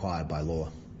or if required by law.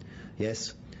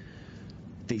 Yes,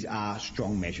 these are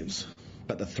strong measures,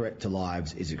 but the threat to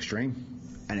lives is extreme.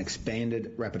 An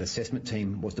expanded rapid assessment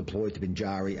team was deployed to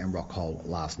Binjari and Rockhole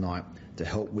last night to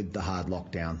help with the hard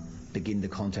lockdown, begin the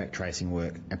contact tracing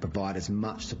work and provide as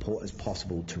much support as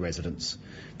possible to residents.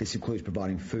 This includes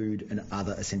providing food and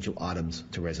other essential items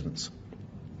to residents.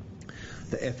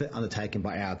 The effort undertaken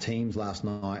by our teams last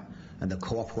night and the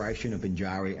cooperation of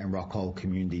Binjari and Rockhole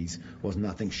communities was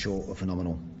nothing short of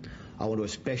phenomenal. I want to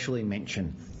especially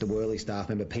mention the Worley staff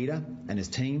member Peter and his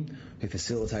team who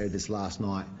facilitated this last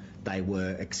night. They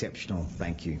were exceptional.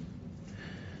 Thank you.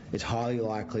 It's highly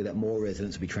likely that more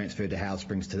residents will be transferred to Howard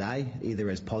Springs today, either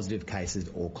as positive cases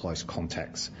or close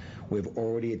contacts. We've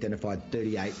already identified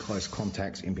 38 close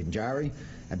contacts in Binjari,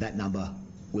 and that number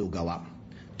will go up.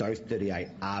 Those 38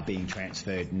 are being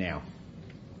transferred now.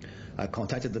 I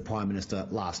contacted the Prime Minister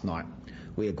last night.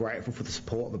 We are grateful for the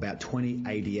support of about 20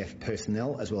 ADF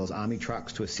personnel as well as Army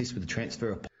trucks to assist with the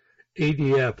transfer of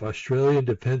ADF, Australian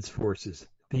Defence Forces,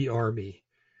 the Army.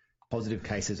 Positive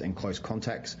cases and close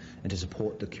contacts and to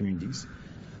support the communities.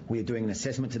 We are doing an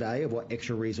assessment today of what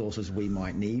extra resources we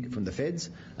might need from the feds,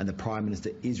 and the Prime Minister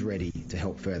is ready to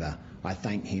help further. I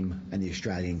thank him and the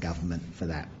Australian government for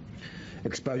that.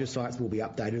 Exposure sites will be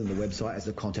updated on the website as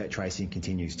the contact tracing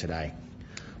continues today.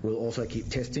 We'll also keep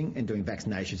testing and doing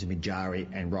vaccinations in Binjari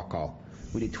and Rockhole.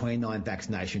 We did 29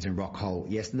 vaccinations in Rockhole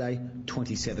yesterday,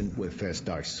 27 were first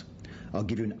dose. I'll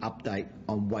give you an update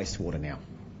on wastewater now.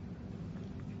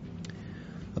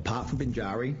 Apart from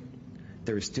Binjari,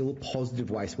 there is still positive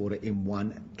wastewater in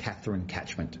one Katherine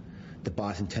catchment, the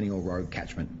Bicentennial Road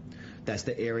catchment. That's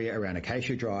the area around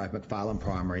Acacia Drive, McFarlane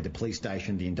Primary, the police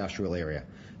station, the industrial area.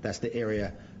 That's the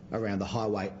area around the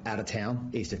highway out of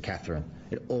town, east of Katherine.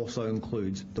 It also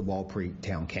includes the Walpurgis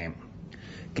Town Camp.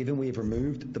 Given we have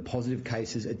removed the positive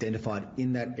cases identified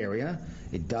in that area,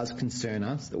 it does concern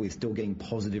us that we're still getting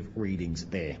positive readings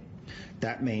there.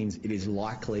 That means it is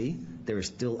likely there is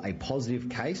still a positive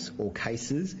case or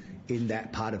cases in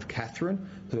that part of Katherine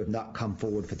who have not come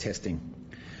forward for testing.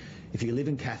 If you live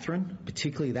in Katherine,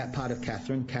 particularly that part of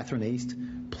Katherine, Katherine East,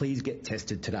 please get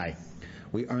tested today.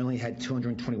 We only had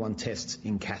 221 tests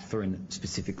in Katherine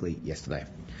specifically yesterday.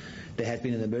 There has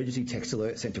been an emergency text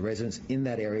alert sent to residents in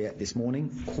that area this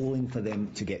morning calling for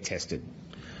them to get tested.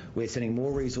 We're sending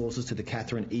more resources to the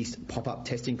Katherine East pop-up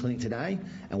testing clinic today,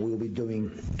 and we will be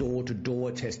doing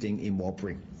door-to-door testing in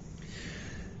Walpurgis.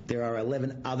 There are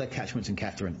 11 other catchments in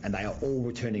Katherine, and they are all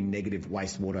returning negative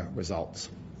wastewater results.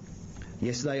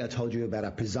 Yesterday I told you about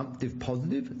a presumptive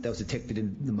positive that was detected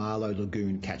in the Marlow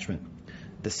Lagoon catchment.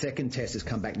 The second test has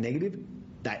come back negative.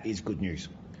 That is good news.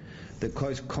 The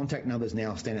close contact numbers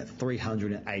now stand at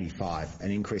 385,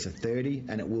 an increase of 30,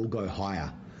 and it will go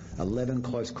higher. 11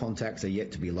 close contacts are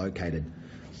yet to be located.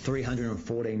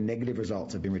 314 negative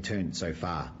results have been returned so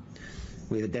far.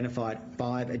 We've identified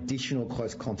 5 additional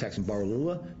close contacts in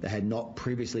Borroloola that had not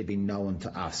previously been known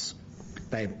to us.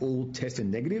 They have all tested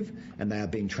negative and they are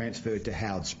being transferred to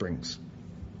Howard Springs.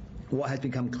 What has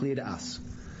become clear to us,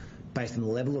 based on the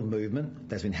level of movement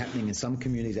that's been happening in some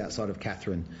communities outside of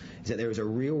Katherine, is that there is a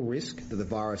real risk that the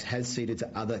virus has seeded to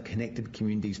other connected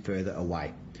communities further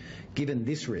away. Given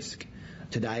this risk,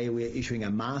 today we are issuing a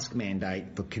mask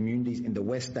mandate for communities in the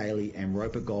West Daly and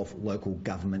Roper Gulf local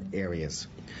government areas.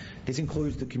 This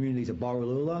includes the communities of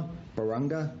Borroloola,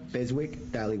 Barunga,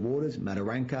 Beswick, Daly Waters,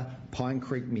 Mataranka, Pine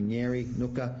Creek, Minyeri,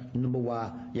 Nooka,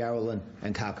 Numbawa, Yarralin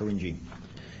and Karkarinji.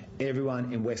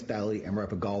 Everyone in West Daly and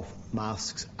Roper Gulf,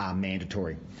 masks are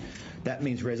mandatory. That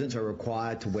means residents are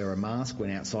required to wear a mask when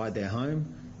outside their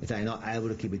home if they are not able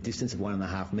to keep a distance of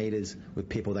 1.5 metres with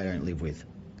people they don't live with.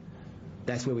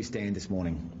 That's where we stand this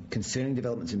morning. Concerning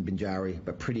developments in Binjari,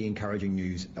 but pretty encouraging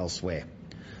news elsewhere.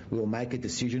 We will make a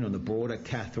decision on the broader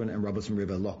Katherine and Robertson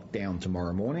River lockdown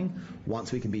tomorrow morning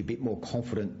once we can be a bit more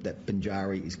confident that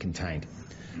Binjari is contained.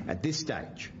 At this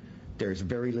stage, there is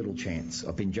very little chance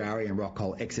of Binjari and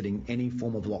Rockall exiting any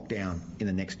form of lockdown in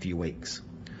the next few weeks.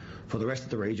 For the rest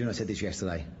of the region, I said this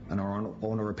yesterday, and I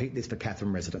want to repeat this for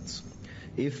Katherine residents.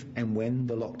 If and when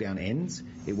the lockdown ends,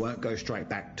 it won't go straight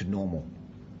back to normal.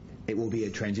 It will be a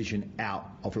transition out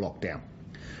of lockdown.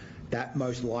 That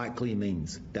most likely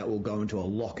means that we'll go into a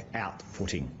lock-out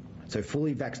footing. So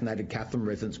fully vaccinated Katherine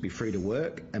residents will be free to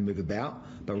work and move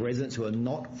about, but residents who are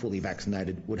not fully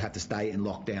vaccinated would have to stay in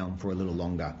lockdown for a little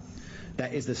longer.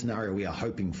 That is the scenario we are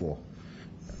hoping for.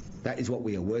 That is what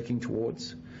we are working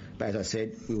towards. But as I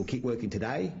said, we will keep working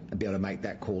today and be able to make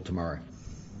that call tomorrow.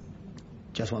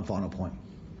 Just one final point.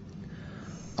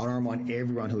 I want to remind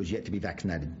everyone who is yet to be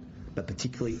vaccinated, but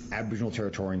particularly Aboriginal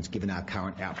Territorians given our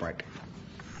current outbreak.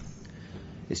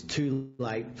 It's too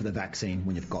late for the vaccine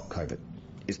when you've got COVID.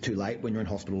 It's too late when you're in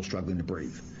hospital struggling to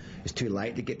breathe. It's too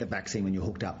late to get the vaccine when you're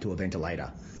hooked up to a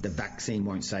ventilator. The vaccine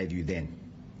won't save you then.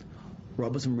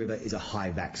 Robertson River is a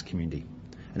high-vax community,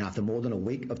 and after more than a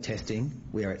week of testing,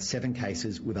 we are at 7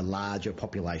 cases with a larger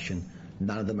population.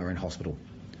 None of them are in hospital.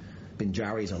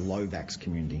 Binjari is a low-vax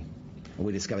community, and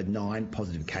we discovered 9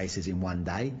 positive cases in one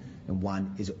day, and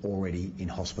 1 is already in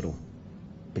hospital.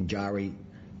 Binjari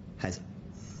has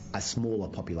a smaller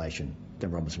population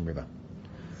than Robertson River.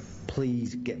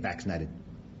 Please get vaccinated.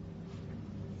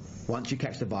 Once you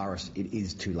catch the virus, it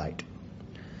is too late.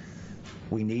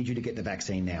 We need you to get the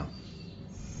vaccine now,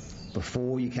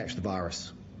 before you catch the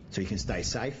virus, so you can stay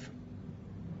safe,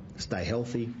 stay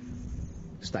healthy,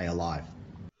 stay alive.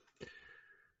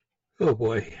 Oh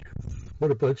boy,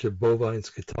 what a bunch of bovine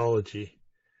scatology.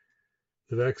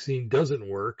 The vaccine doesn't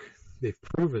work. They've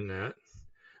proven that.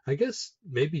 I guess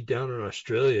maybe down in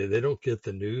Australia they don't get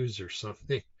the news or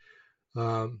something.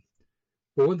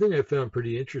 But one thing I found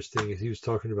pretty interesting is he was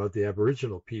talking about the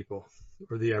Aboriginal people,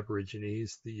 or the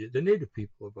Aborigines, the native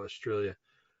people of Australia,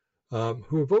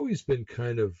 who have always been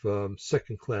kind of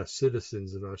second-class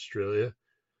citizens in Australia,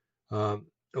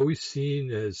 always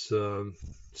seen as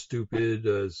stupid,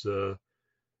 as,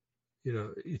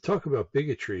 you talk about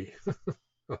bigotry.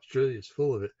 Australia is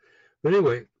full of it. But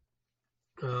anyway,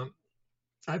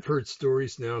 I've heard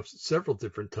stories now several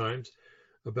different times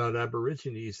about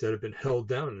Aborigines that have been held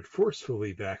down and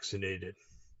forcefully vaccinated.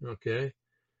 Okay,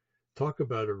 talk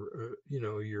about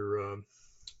your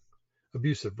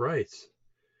abuse of rights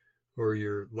or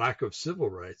your lack of civil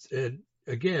rights. And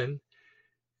again,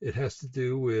 it has to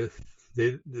do with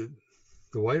the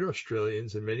white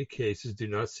Australians in many cases do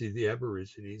not see the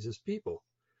Aborigines as people.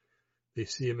 They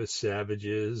see them as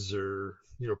savages or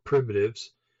primitives.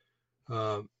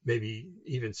 Maybe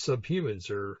even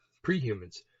subhumans or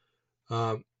prehumans.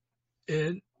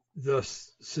 And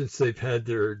thus, since they've had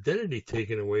their identity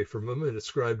taken away from them and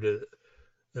ascribed an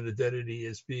identity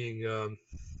as being,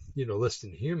 less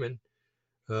than human,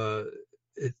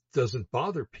 it doesn't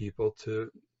bother people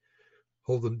to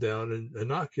hold them down and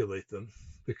inoculate them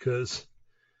because,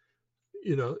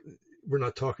 we're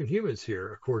not talking humans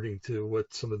here, according to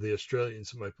what some of the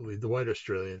Australians might believe, the white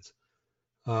Australians.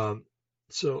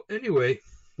 So anyway,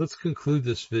 let's conclude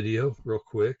this video real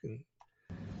quick. And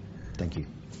thank you.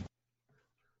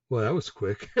 Well, that was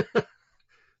quick.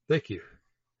 Thank you.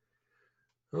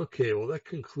 Okay, well, that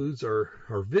concludes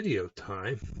our video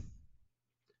time.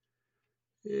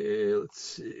 Yeah, let's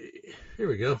see. Here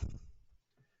we go.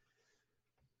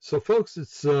 So, folks,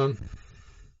 it's a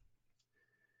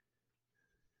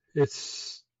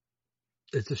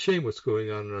shame what's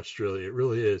going on in Australia. It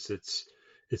really is. It's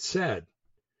sad.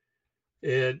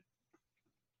 And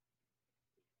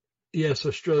yes,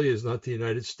 Australia is not the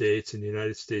United States, and the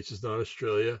United States is not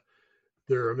Australia.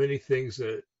 There are many things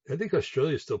that I think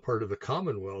Australia is still part of the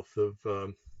Commonwealth of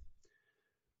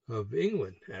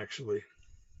England, actually,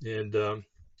 and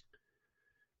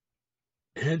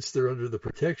hence they're under the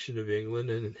protection of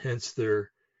England, and hence they're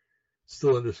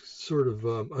still under sort of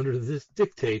under the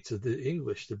dictates of the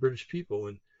English, the British people,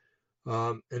 and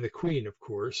the Queen, of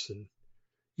course. And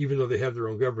even though they have their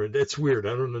own government, that's weird.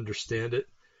 I don't understand it,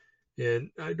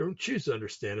 and I don't choose to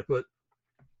understand it. But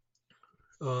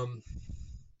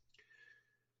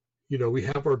we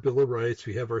have our Bill of Rights,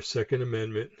 we have our Second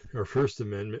Amendment, our First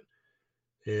Amendment,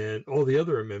 and all the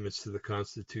other amendments to the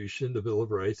Constitution, the Bill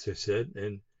of Rights, I said,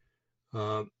 and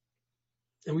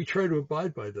we try to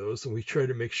abide by those, and we try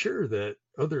to make sure that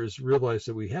others realize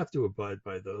that we have to abide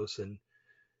by those, and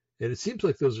it seems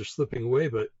like those are slipping away,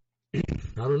 but I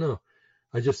don't know.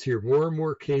 I just hear more and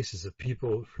more cases of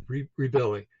people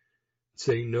rebelling,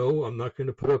 saying, no, I'm not going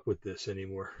to put up with this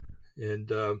anymore. And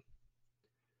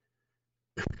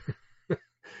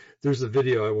there's a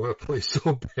video I want to play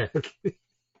so badly.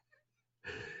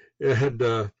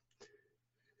 And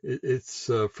it's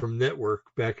from Network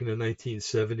back in the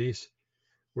 1970s,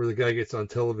 where the guy gets on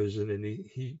television and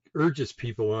he urges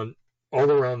people on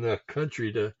all around the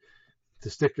country to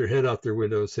stick their head out their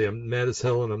window and say, I'm mad as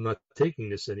hell and I'm not taking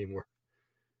this anymore.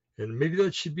 And maybe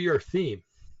that should be our theme.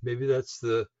 Maybe that's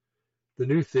the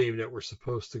new theme that we're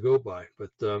supposed to go by.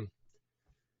 But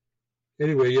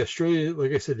anyway, Australia,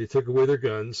 like I said, they took away their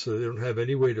guns, so they don't have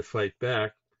any way to fight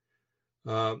back.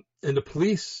 And the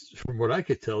police, from what I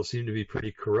could tell, seem to be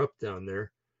pretty corrupt down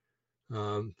there.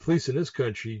 Police in this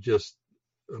country, just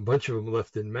a bunch of them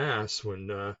left en masse when,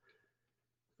 they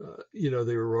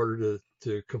were ordered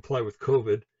to comply with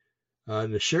COVID.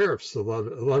 And the sheriffs, a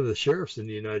lot of the sheriffs in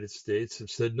the United States have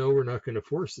said, no, we're not going to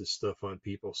force this stuff on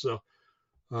people. So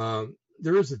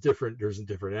there's a different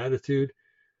attitude.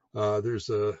 There's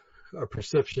a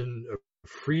perception of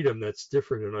freedom that's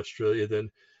different in Australia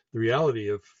than the reality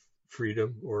of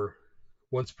freedom, or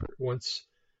once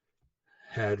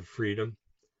had freedom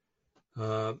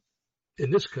in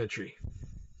this country.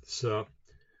 So,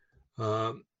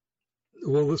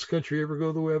 will this country ever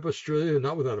go the way of Australia?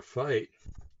 Not without a fight.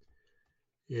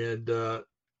 And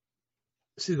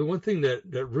see, the one thing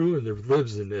that ruined the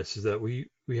lives in this is that we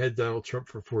had Donald Trump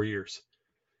for 4 years.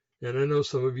 And I know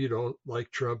some of you don't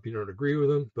like Trump, you don't agree with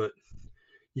him, but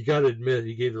you got to admit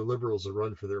he gave the liberals a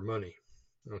run for their money.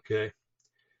 Okay?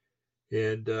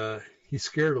 And he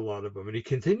scared a lot of them, and he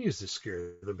continues to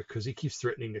scare them because he keeps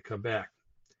threatening to come back.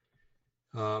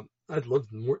 I'd love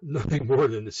nothing more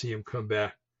than to see him come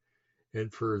back,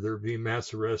 and for there being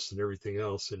mass arrests and everything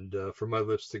else, and from my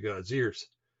lips to God's ears.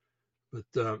 But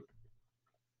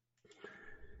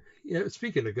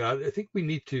speaking of God, I think we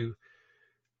need to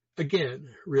again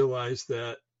realize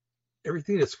that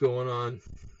everything that's going on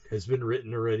has been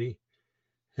written already,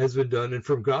 has been done, and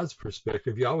from God's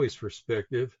perspective, Yahweh's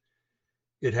perspective,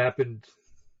 it happened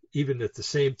even at the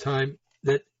same time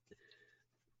that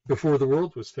before the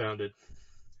world was founded.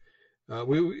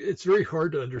 It's very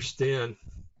hard to understand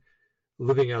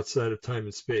living outside of time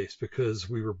and space because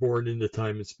we were born into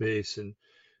time and space and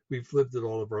we've lived it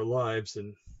all of our lives.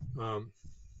 And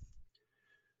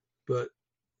but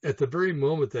at the very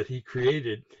moment that he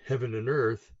created heaven and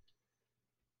earth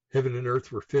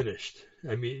were finished.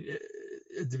 I mean,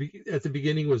 at the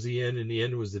beginning was the end, and the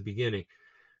end was the beginning.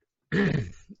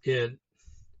 And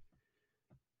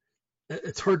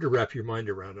it's hard to wrap your mind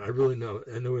around it. I really know.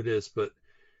 I know it is, but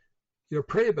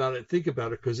pray about it, think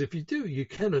about it, because if you do, you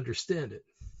can understand it.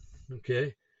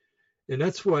 Okay, and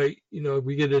that's why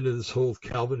we get into this whole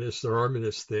Calvinist or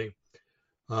Arminian thing,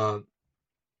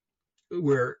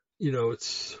 where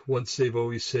it's once saved,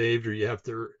 always saved, or you have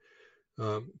to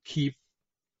keep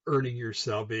earning your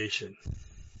salvation,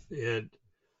 and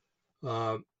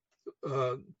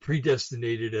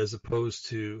predestinated, as opposed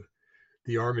to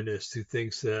the Arminist who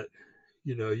thinks that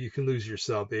you can lose your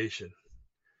salvation.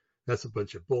 That's a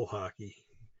bunch of bull hockey.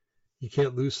 You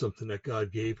can't lose something that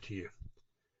God gave to you,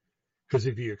 because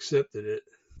if you accepted it,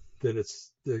 then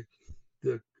it's the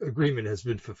agreement has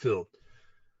been fulfilled.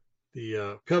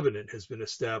 The covenant has been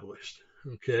established.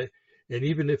 Okay, and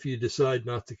even if you decide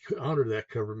not to honor that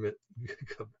covenant,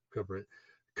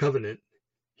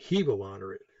 He will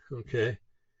honor it. Okay,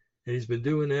 and He's been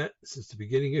doing that since the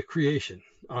beginning of creation,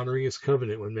 honoring His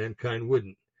covenant when mankind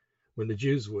wouldn't, when the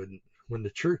Jews wouldn't, when the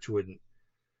church wouldn't.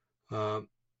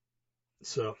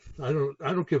 So I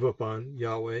don't give up on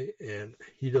Yahweh, and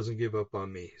He doesn't give up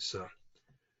on me. So,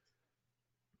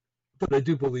 but I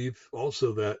do believe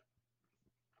also that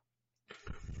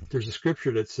there's a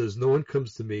scripture that says, "No one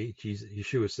comes to me."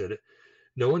 Yeshua said it.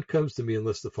 No one comes to me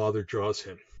unless the Father draws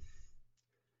him.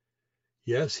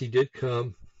 Yes, He did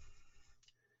come.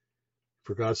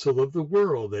 For God so loved the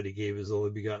world that He gave His only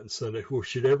begotten Son, that who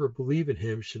should ever believe in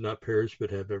Him should not perish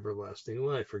but have everlasting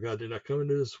life. For God did not come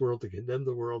into this world to condemn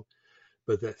the world,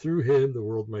 but that through Him the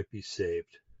world might be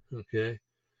saved. Okay.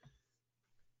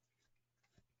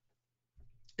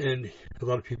 And a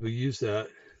lot of people use that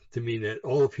to mean that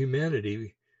all of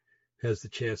humanity has the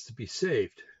chance to be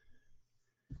saved.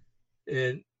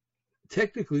 And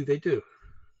technically they do.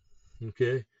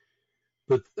 Okay.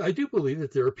 But I do believe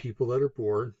that there are people that are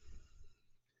born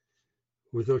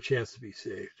with no chance to be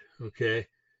saved. Okay.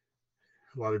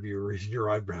 A lot of you are raising your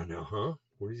eyebrow now, huh?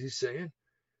 What is he saying?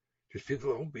 There's people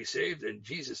that won't be saved, and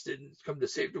Jesus didn't come to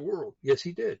save the world. Yes,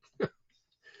 he did.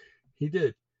 He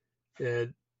did.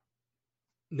 And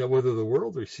now whether the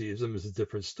world receives him is a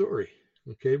different story.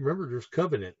 Okay. Remember, there's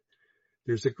covenant.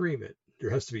 There's agreement. There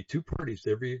has to be two parties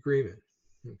to every agreement.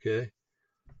 Okay.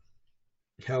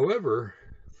 However,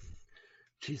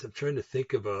 geez, I'm trying to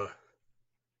think of an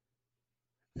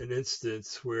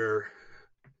instance where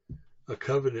a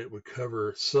covenant would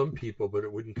cover some people, but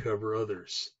it wouldn't cover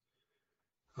others.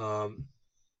 I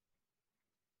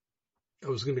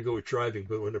was going to go with driving,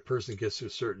 but when a person gets to a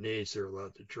certain age, they're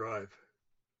allowed to drive.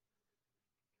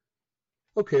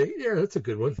 Okay, yeah, that's a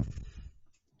good one.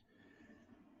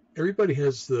 Everybody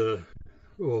has the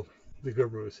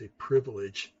government would say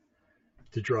privilege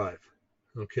to drive.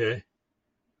 Okay.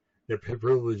 That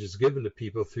privilege is given to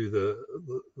people through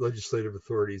the legislative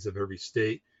authorities of every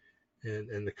state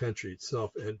and the country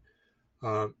itself. And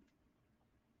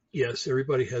yes,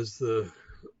 everybody has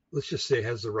let's just say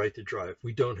has the right to drive.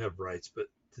 We don't have rights, but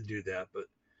to do that.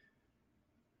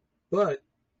 But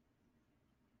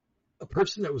a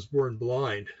person that was born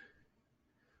blind,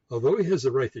 although he has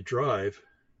the right to drive,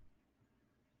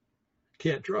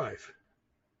 can't drive,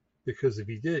 because if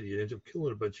he did, he'd end up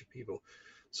killing a bunch of people.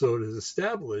 So it is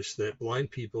established that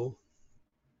blind people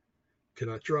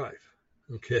cannot drive.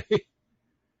 Okay.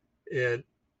 And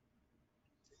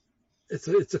it's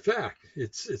a fact.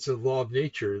 It's a law of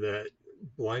nature that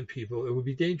blind people, it would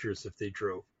be dangerous if they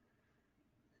drove.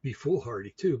 Be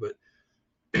foolhardy too, but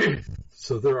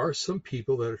so there are some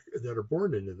people that are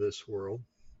born into this world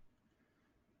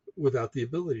without the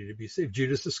ability to be saved.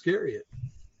 Judas Iscariot,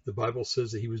 the Bible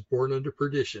says that he was born under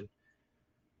perdition.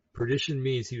 Perdition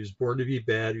means he was born to be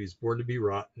bad, he was born to be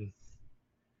rotten,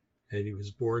 and he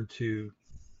was born to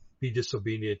be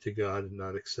disobedient to God and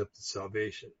not accept the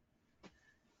salvation.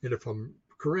 And if I'm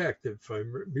correct, if I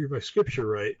read my scripture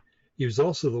right, he was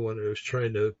also the one who was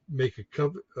trying to make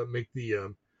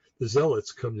the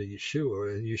zealots come to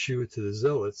Yeshua, and Yeshua to the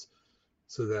zealots,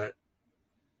 so that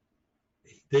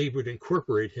they would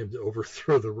incorporate him to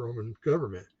overthrow the Roman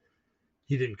government.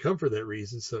 He didn't come for that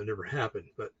reason, so it never happened.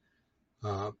 But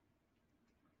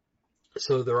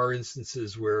so there are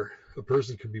instances where a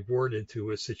person can be born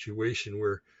into a situation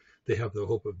where they have no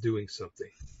hope of doing something.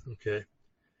 Okay,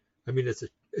 I mean it's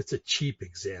a cheap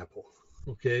example.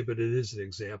 Okay, but it is an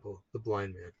example. The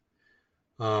blind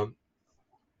man.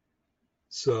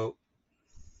 So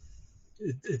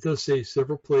it does say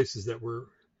several places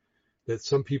that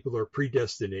some people are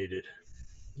predestined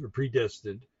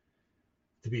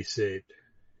to be saved,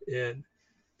 and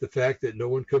the fact that no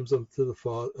one comes up to the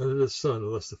Son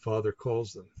unless the Father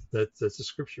calls them. That's a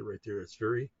scripture right there. It's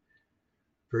very,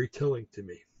 very telling to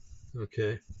me.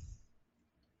 Okay.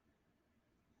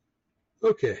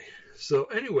 Okay. So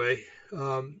anyway,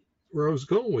 where I was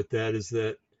going with that is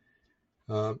that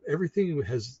everything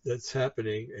that's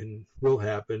happening and will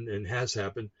happen and has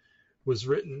happened was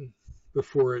written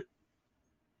before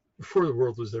the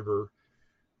world was ever.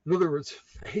 In other words,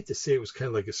 I hate to say it was kind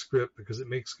of like a script because it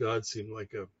makes God seem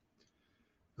like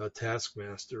a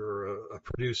taskmaster or a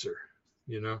producer,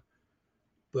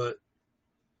 but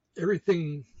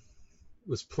everything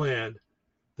was planned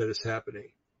that is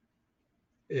happening.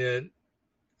 And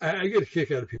I get a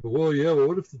kick out of people. Well,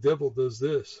 what if the devil does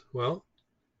this? Well,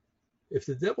 if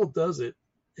the devil does it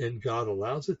and God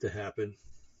allows it to happen,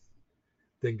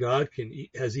 then God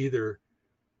has either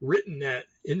written that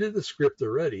into the script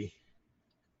already,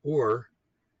 or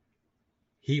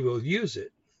he will use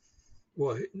it.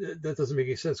 Well, that doesn't make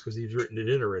any sense because he's written it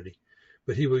in already.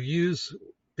 But he will use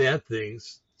bad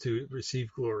things to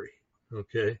receive glory,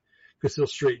 okay? Because he'll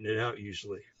straighten it out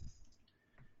usually.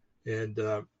 And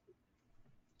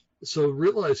so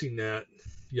realizing that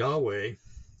Yahweh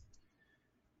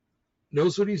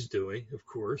knows what he's doing, of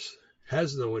course,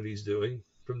 has known what he's doing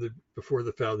before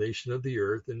the foundation of the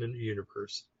earth and the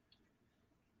universe,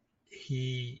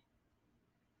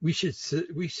 we should sit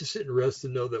and rest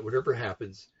and know that whatever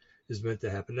happens is meant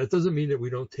to happen. That doesn't mean that we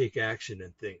don't take action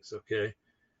in things, okay?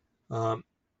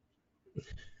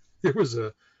 There was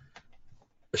a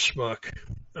schmuck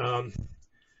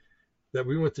that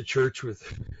we went to church with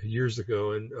years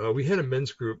ago, and we had a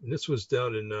men's group, and this was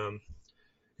down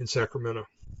in Sacramento.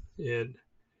 And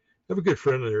I have a good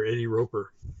friend there, Eddie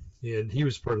Roper, and he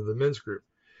was part of the men's group.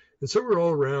 And so we're all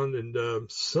around in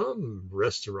some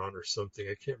restaurant or something.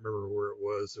 I can't remember where it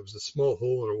was. It was a small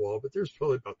hole in a wall, but there's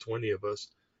probably about 20 of us.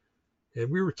 And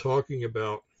we were talking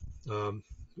about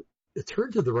it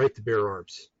turned to the right to bear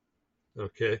arms.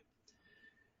 Okay.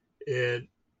 And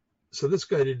so this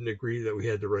guy didn't agree that we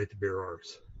had the right to bear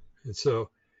arms. And so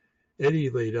Eddie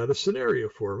laid out a scenario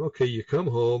for him. Okay, you come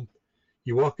home,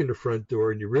 you walk in the front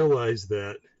door, and you realize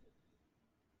that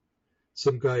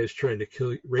some guy is trying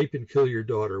to rape and kill your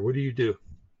daughter. What do you do?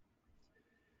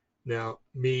 Now,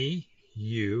 me,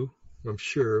 you, I'm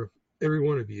sure, every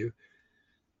one of you,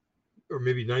 or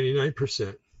maybe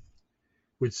 99%,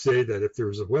 would say that if there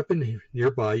was a weapon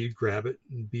nearby, you'd grab it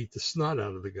and beat the snot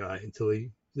out of the guy until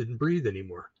he didn't breathe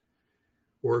anymore.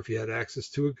 Or if you had access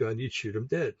to a gun, you'd shoot him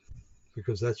dead,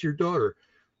 because that's your daughter.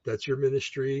 That's your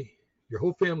ministry. Your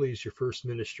whole family is your first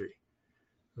ministry.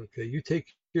 Okay, you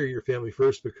take care of your family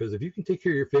first, because if you can take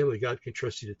care of your family, God can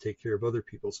trust you to take care of other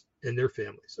people's and their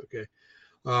families. Okay.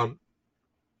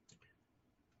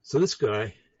 So this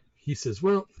guy, he says,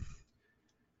 well,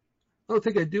 I don't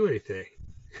think I'd do anything.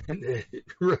 And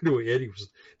right away, Eddie was,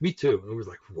 me too. And we was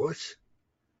like, what?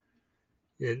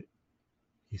 And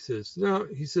he says, no,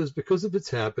 he says, because if it's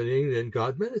happening, then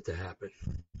God meant it to happen.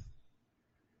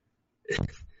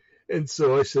 And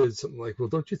so I said something like, well,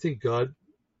 don't you think God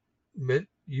meant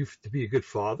you to be a good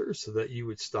father so that you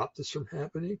would stop this from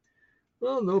happening?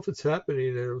 Well, no, if it's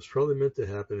happening, then it was probably meant to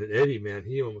happen. And Eddie, man,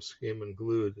 he almost came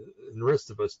unglued. And the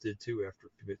rest of us did too after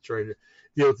trying to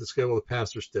deal with this guy. Well, the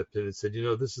pastor stepped in and said,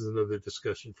 this is another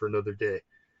discussion for another day.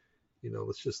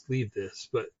 Let's just leave this.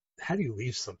 But how do you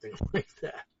leave something like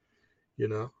that?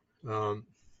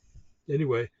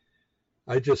 Anyway,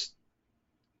 I just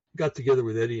got together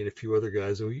with Eddie and a few other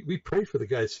guys, and we prayed for the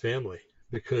guy's family,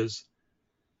 because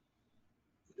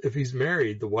if he's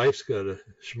married, the wife's got a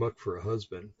schmuck for a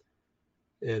husband,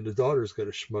 and the daughter's got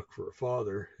a schmuck for a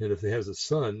father. And if he has a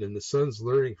son, then the son's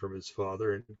learning from his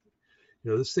father. And,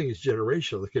 this thing is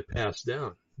generational. It get passed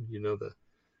down. The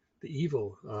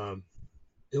evil,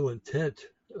 ill intent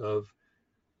of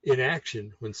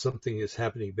inaction when something is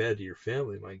happening bad to your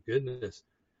family. My goodness.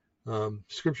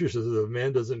 Scripture says that if a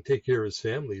man doesn't take care of his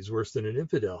family, he's worse than an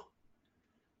infidel.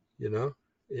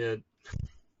 And,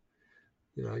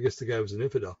 I guess the guy was an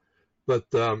infidel. But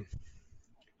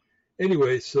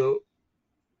anyway, so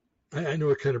I know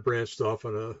it kind of branched off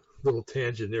on a little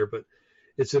tangent there, but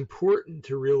it's important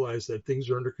to realize that things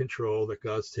are under control, that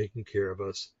God's taking care of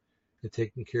us and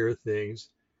taking care of things,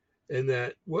 and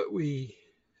that what we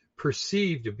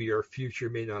perceive to be our future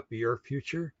may not be our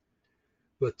future,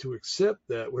 but to accept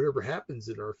that whatever happens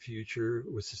in our future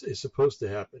is supposed to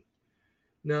happen.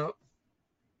 Now,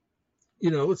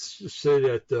 let's just say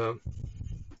that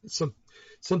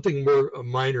something more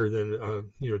minor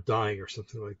than, dying or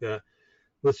something like that.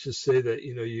 Let's just say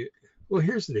that, well,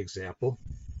 here's an example.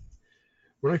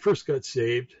 When I first got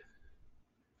saved,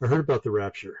 I heard about the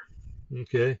rapture.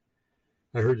 Okay.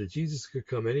 I heard that Jesus could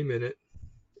come any minute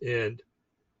and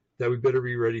that we better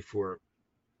be ready for him.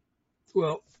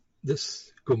 Well,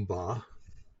 this Goomba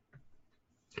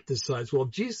decides, well, if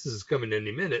Jesus is coming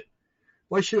any minute,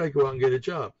 why should I go out and get a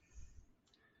job?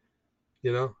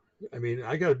 I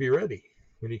got to be ready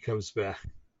when he comes back.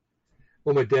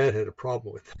 Well, my dad had a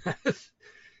problem with that.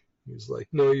 He was like,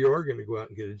 no, you are going to go out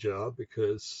and get a job,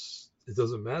 because it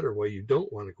doesn't matter why you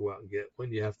don't want to go out and get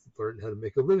one. You have to learn how to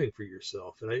make a living for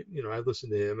yourself. And I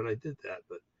listened to him and I did that.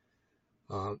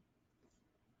 But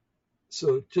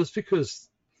so just because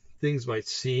things might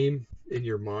seem in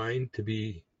your mind to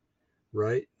be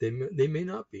right, they may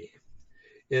not be.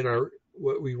 And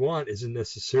what we want isn't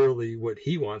necessarily what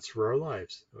he wants for our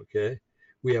lives. Okay,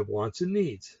 we have wants and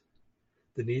needs.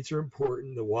 The needs are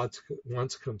important. The wants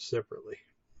come separately.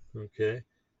 Okay,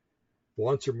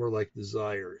 wants are more like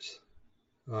desires.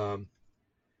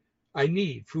 I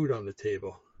need food on the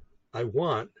table. I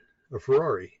want a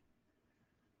Ferrari.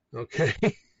 Okay,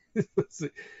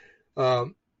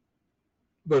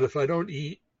 but if I don't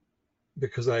eat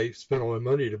because I spent all my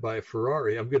money to buy a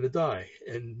Ferrari, I'm going to die,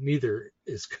 and neither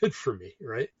is good for me,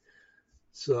 right?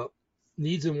 So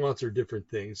needs and wants are different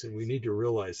things, and we need to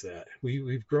realize that.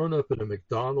 We've grown up in a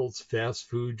McDonald's fast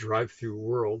food drive-through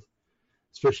world,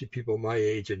 especially people my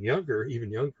age and younger.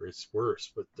 Even younger, it's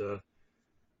worse. But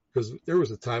because there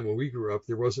was a time when we grew up,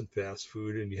 there wasn't fast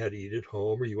food, and you had to eat at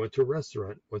home, or you went to a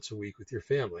restaurant once a week with your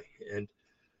family. And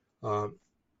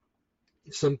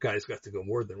some guys got to go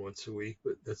more than once a week,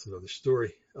 but that's another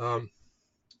story. And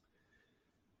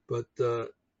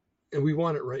we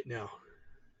want it right now.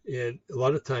 And a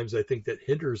lot of times I think that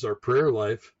hinders our prayer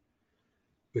life,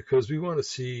 because we want to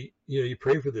see, you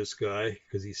pray for this guy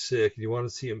because he's sick and you want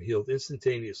to see him healed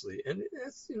instantaneously. And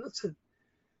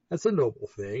that's a noble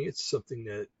thing. It's something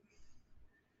that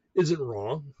isn't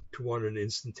wrong to want an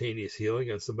instantaneous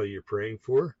healing on somebody you're praying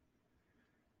for.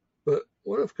 But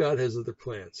what if God has other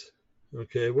plans?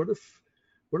 Okay, what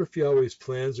if Yahweh's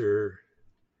plans are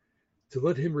to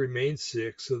let him remain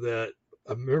sick so that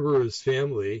a member of his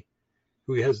family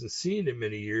who he hasn't seen in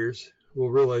many years will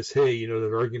realize, hey,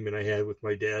 that argument I had with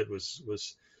my dad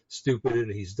was stupid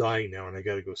and he's dying now and I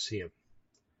got to go see him.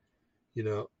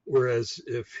 Whereas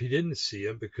if he didn't see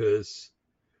him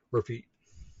where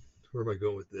am I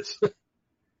going with this?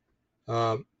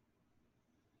 I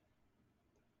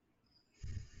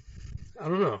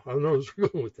don't know. I don't know where we're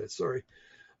going with that. Sorry.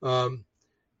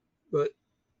 But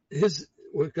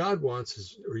what God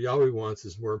wants or Yahweh wants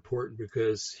is more important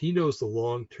because he knows the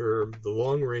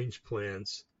long range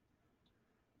plans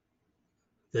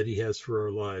that he has for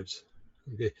our lives.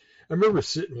 Okay. I remember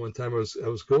sitting one time, I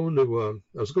was going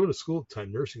to school at the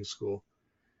time, nursing school,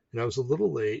 and I was a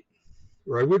little late,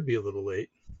 or I would be a little late.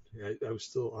 I was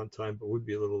still on time, but would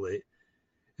be a little late.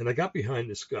 And I got behind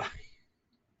this guy.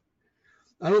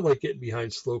 I don't like getting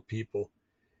behind slow people.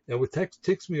 And what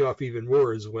ticks me off even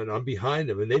more is when I'm behind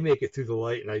them and they make it through the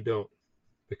light and I don't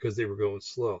because they were going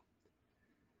slow.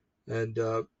 And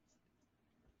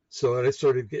so I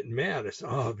started getting mad. I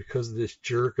said, because of this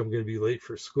jerk, I'm going to be late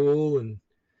for school.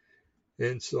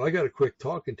 And so I got a quick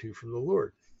talking to from the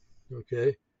Lord.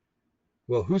 Okay.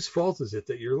 Well, whose fault is it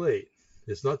that you're late?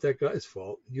 It's not that guy's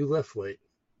fault. You left late.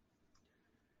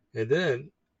 And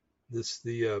then the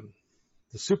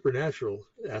supernatural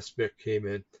aspect came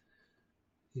in.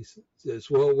 He says,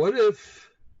 well, what if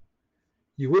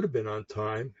you would have been on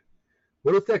time?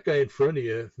 What if that guy in front of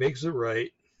you makes it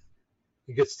right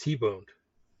and gets T-boned?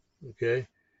 Okay.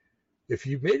 If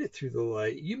you made it through the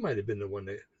light, you might have been the one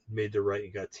that made the right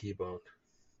and got T-boned.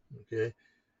 Okay.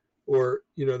 Or,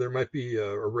 there might be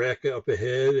a wreck up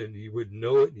ahead and you wouldn't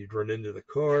know it and you'd run into the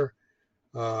car.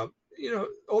 All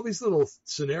these little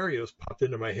scenarios popped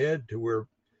into my head to where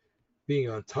being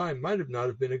on time might have not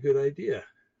have been a good idea.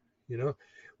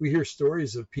 We hear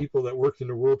stories of people that worked in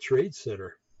the World Trade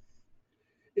Center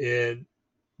and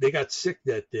they got sick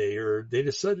that day or they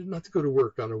decided not to go to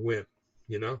work on a whim.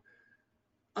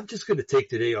 I'm just going to take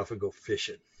the day off and go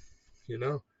fishing,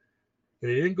 and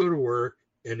they didn't go to work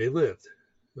and they lived.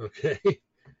 Okay.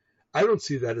 I don't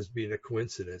see that as being a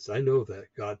coincidence. I know that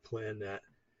God planned that.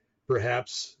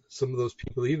 Perhaps some of those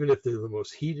people, even if they're the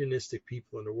most hedonistic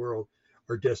people in the world,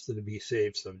 are destined to be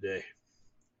saved someday.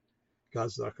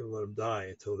 God's not going to let them die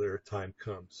until their time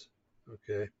comes.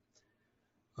 Okay.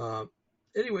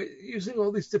 Anyway, using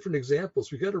all these different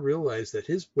examples, we got to realize that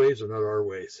his ways are not our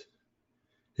ways.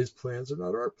 His plans are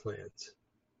not our plans.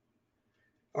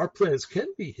 Our plans can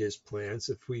be his plans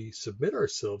if we submit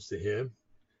ourselves to him,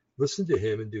 listen to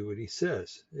him, and do what he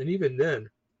says. And even then,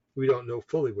 we don't know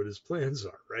fully what his plans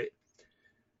are, right?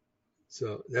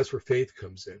 So that's where faith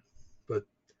comes in. But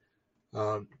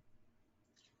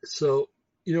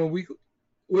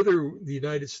whether the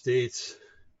United States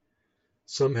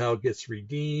somehow gets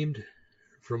redeemed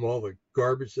from all the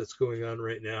garbage that's going on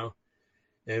right now,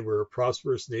 and we're a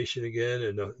prosperous nation again,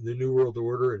 and the New World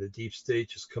Order and the deep state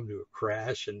just come to a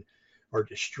crash and are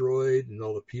destroyed, and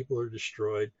all the people are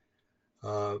destroyed,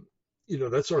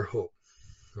 that's our hope,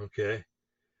 okay?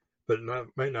 But it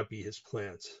might not be his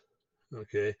plans,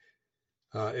 okay?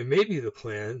 It may be the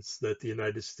plans that the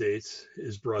United States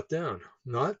is brought down,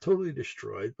 not totally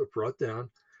destroyed, but brought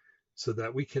down so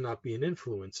that we cannot be an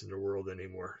influence in the world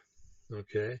anymore,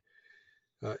 okay?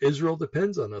 Israel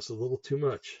depends on us a little too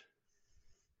much.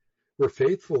 We're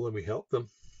faithful and we help them,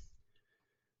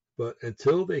 but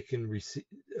until they can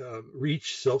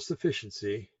reach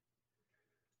self-sufficiency,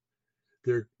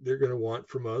 they're going to want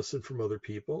from us and from other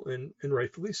people, and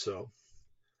rightfully so.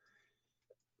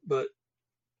 But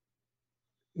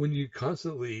when you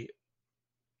constantly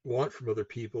want from other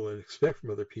people and expect from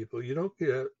other people, you don't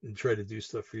get out and try to do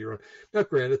stuff for your own. Now,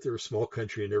 granted, they're a small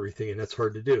country and everything, and that's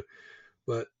hard to do,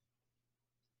 but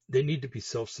they need to be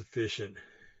self-sufficient.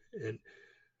 And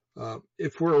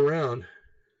if we're around,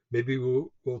 maybe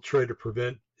we'll try to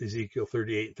prevent Ezekiel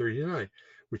 38 and 39,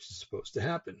 which is supposed to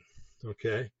happen.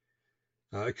 Okay.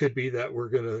 It could be that we're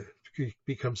going to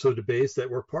become so debased that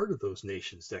we're part of those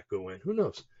nations that go in. Who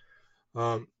knows?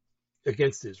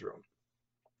 Against Israel.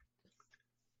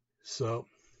 So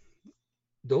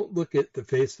don't look at the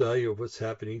face value of what's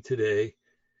happening today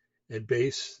and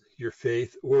base your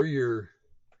faith or your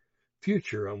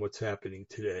future on what's happening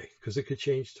today, because it could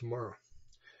change tomorrow.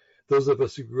 Those of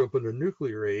us who grew up in the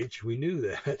nuclear age, we knew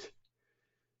that,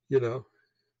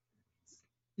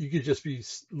 you could just be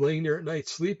laying there at night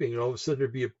sleeping, and all of a sudden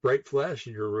there'd be a bright flash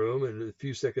in your room, and a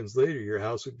few seconds later your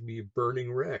house would be a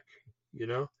burning wreck, you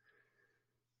know?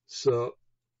 So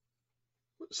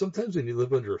sometimes when you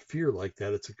live under a fear like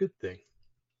that, it's a good thing,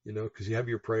 you know, because you have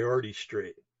your priorities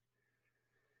straight.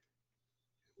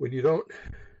 When you don't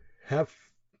have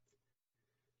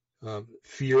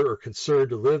fear or concern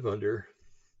to live under,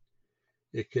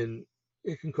 it can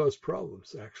cause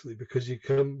problems actually, because you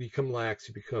become lax,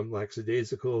 you become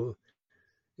lackadaisical,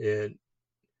 and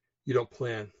you don't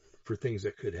plan for things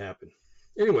that could happen.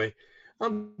 Anyway,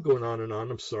 I'm going on and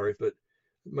on. I'm sorry, but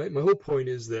my whole point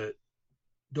is that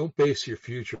don't base your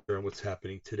future on what's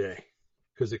happening today,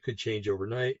 because it could change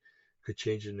overnight, could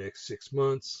change in the next 6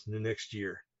 months, in the next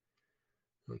year.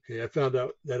 Okay, I found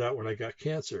out when I got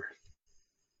cancer.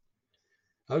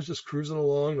 I was just cruising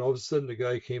along, and all of a sudden the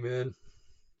guy came in,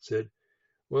 said,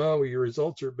 well, your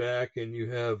results are back, and you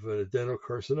have an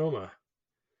adenocarcinoma.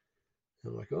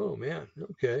 I'm like, oh man,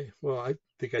 okay. Well, I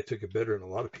think I took it better than a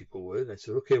lot of people would. I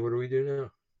said, okay, what do we do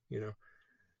now? You know,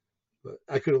 but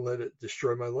I could have let it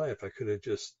destroy my life. I could have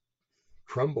just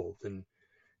crumbled and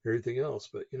everything else.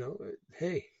 But you know,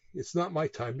 hey, it's not my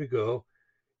time to go.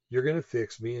 You're going to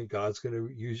fix me, and God's going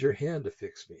to use your hand to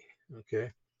fix me.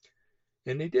 Okay,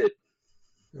 and they did.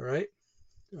 All right,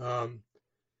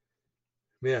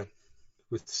 man.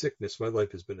 With sickness, my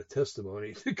life has been a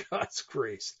testimony to God's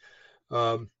grace.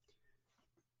 So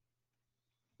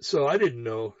I didn't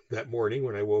know that morning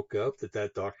when I woke up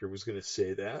that doctor was going to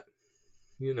say that,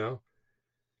 you know.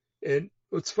 And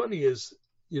what's funny is,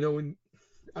 you know, when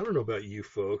I don't know about you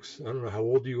folks, I don't know how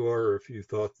old you are or if you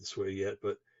thought this way yet,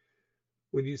 but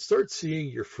when you start seeing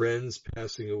your friends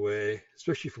passing away,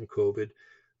 especially from COVID,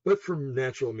 but from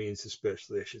natural means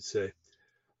especially, I should say,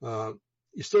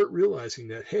 you start realizing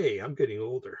that, hey, I'm getting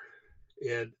older.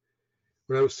 And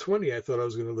when I was 20, I thought I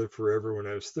was going to live forever. When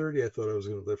I was 30, I thought I was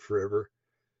going to live forever.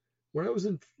 When I was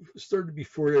started to be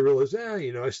 40, I realized,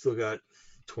 you know, I still got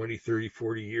 20, 30,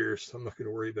 40 years. So I'm not going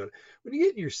to worry about it. When you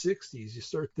get in your 60s, you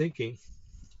start thinking,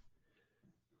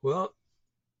 well,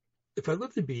 if I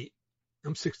live to be,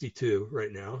 I'm 62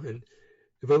 right now, and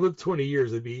if I live 20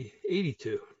 years, I'd be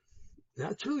 82.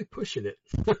 That's really pushing it,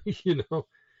 you know?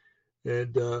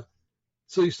 And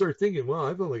so you start thinking, well,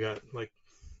 I've only got like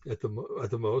at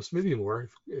the most, maybe more,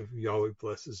 if Yahweh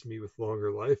blesses me with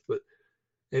longer life,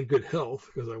 and good health,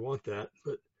 because I want that,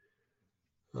 but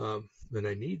and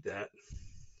I need that.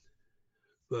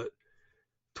 But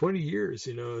 20 years,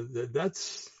 you know, that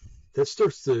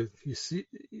starts to,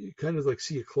 you kind of like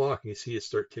see a clock and you see it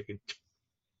start ticking,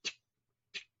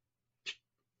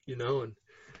 you know,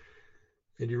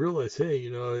 and you realize, hey,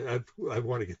 you know, I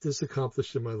want to get this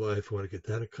accomplished in my life. I want to get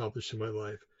that accomplished in my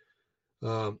life.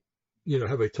 You know,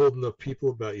 have I told enough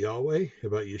people about Yahweh,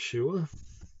 about Yeshua?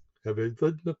 Have I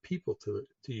led enough people to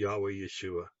Yahweh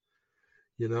Yeshua?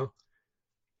 You know,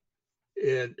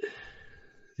 and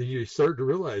then you start to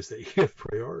realize that you have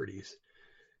priorities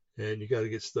and you got to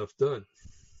get stuff done.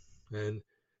 And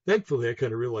thankfully, I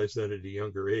kind of realized that at a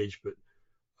younger age, but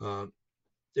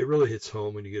it really hits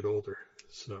home when you get older.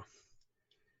 So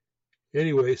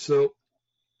anyway, so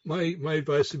my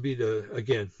advice would be to,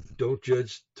 again, don't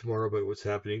judge tomorrow by what's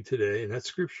happening today, and that's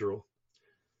scriptural.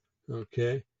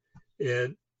 Okay,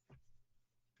 and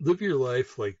live your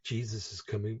life like Jesus is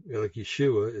coming, like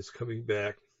Yeshua is coming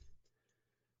back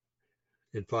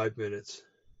in 5 minutes,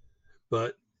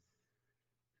 but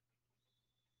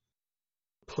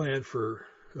plan for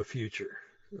a future.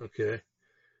 Okay,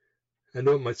 I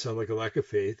know it might sound like a lack of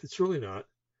faith. It's really not.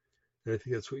 And I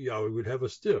think that's what Yahweh would have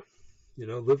us do. You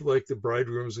know, live like the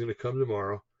bridegroom is going to come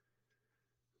tomorrow,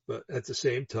 but at the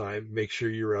same time, make sure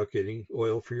you're out getting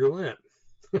oil for your lamp.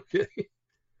 Okay.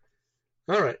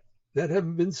 All right. That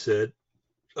having been said,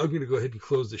 I'm going to go ahead and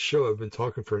close the show. I've been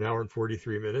talking for an hour and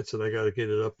 43 minutes, and I got to get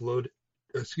it uploaded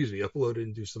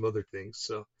and do some other things.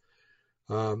 So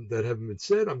that having been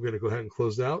said, I'm going to go ahead and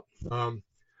close out.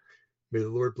 May the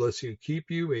Lord bless you and keep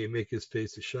you. May he make his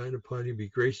face to shine upon you, be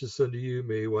gracious unto you.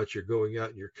 May he watch your going out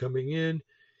and your coming in,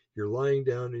 your lying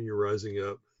down and your rising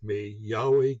up. May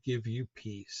Yahweh give you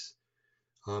peace.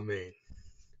 Amen.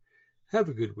 Have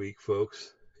a good week,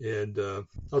 folks. And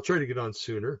I'll try to get on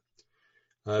sooner.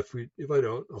 If I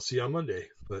don't, I'll see you on Monday.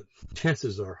 But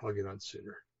chances are I'll get on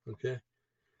sooner. Okay?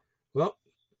 Well,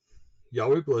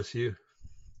 Yahweh bless you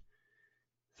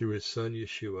through his son,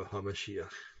 Yeshua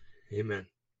HaMashiach. Amen.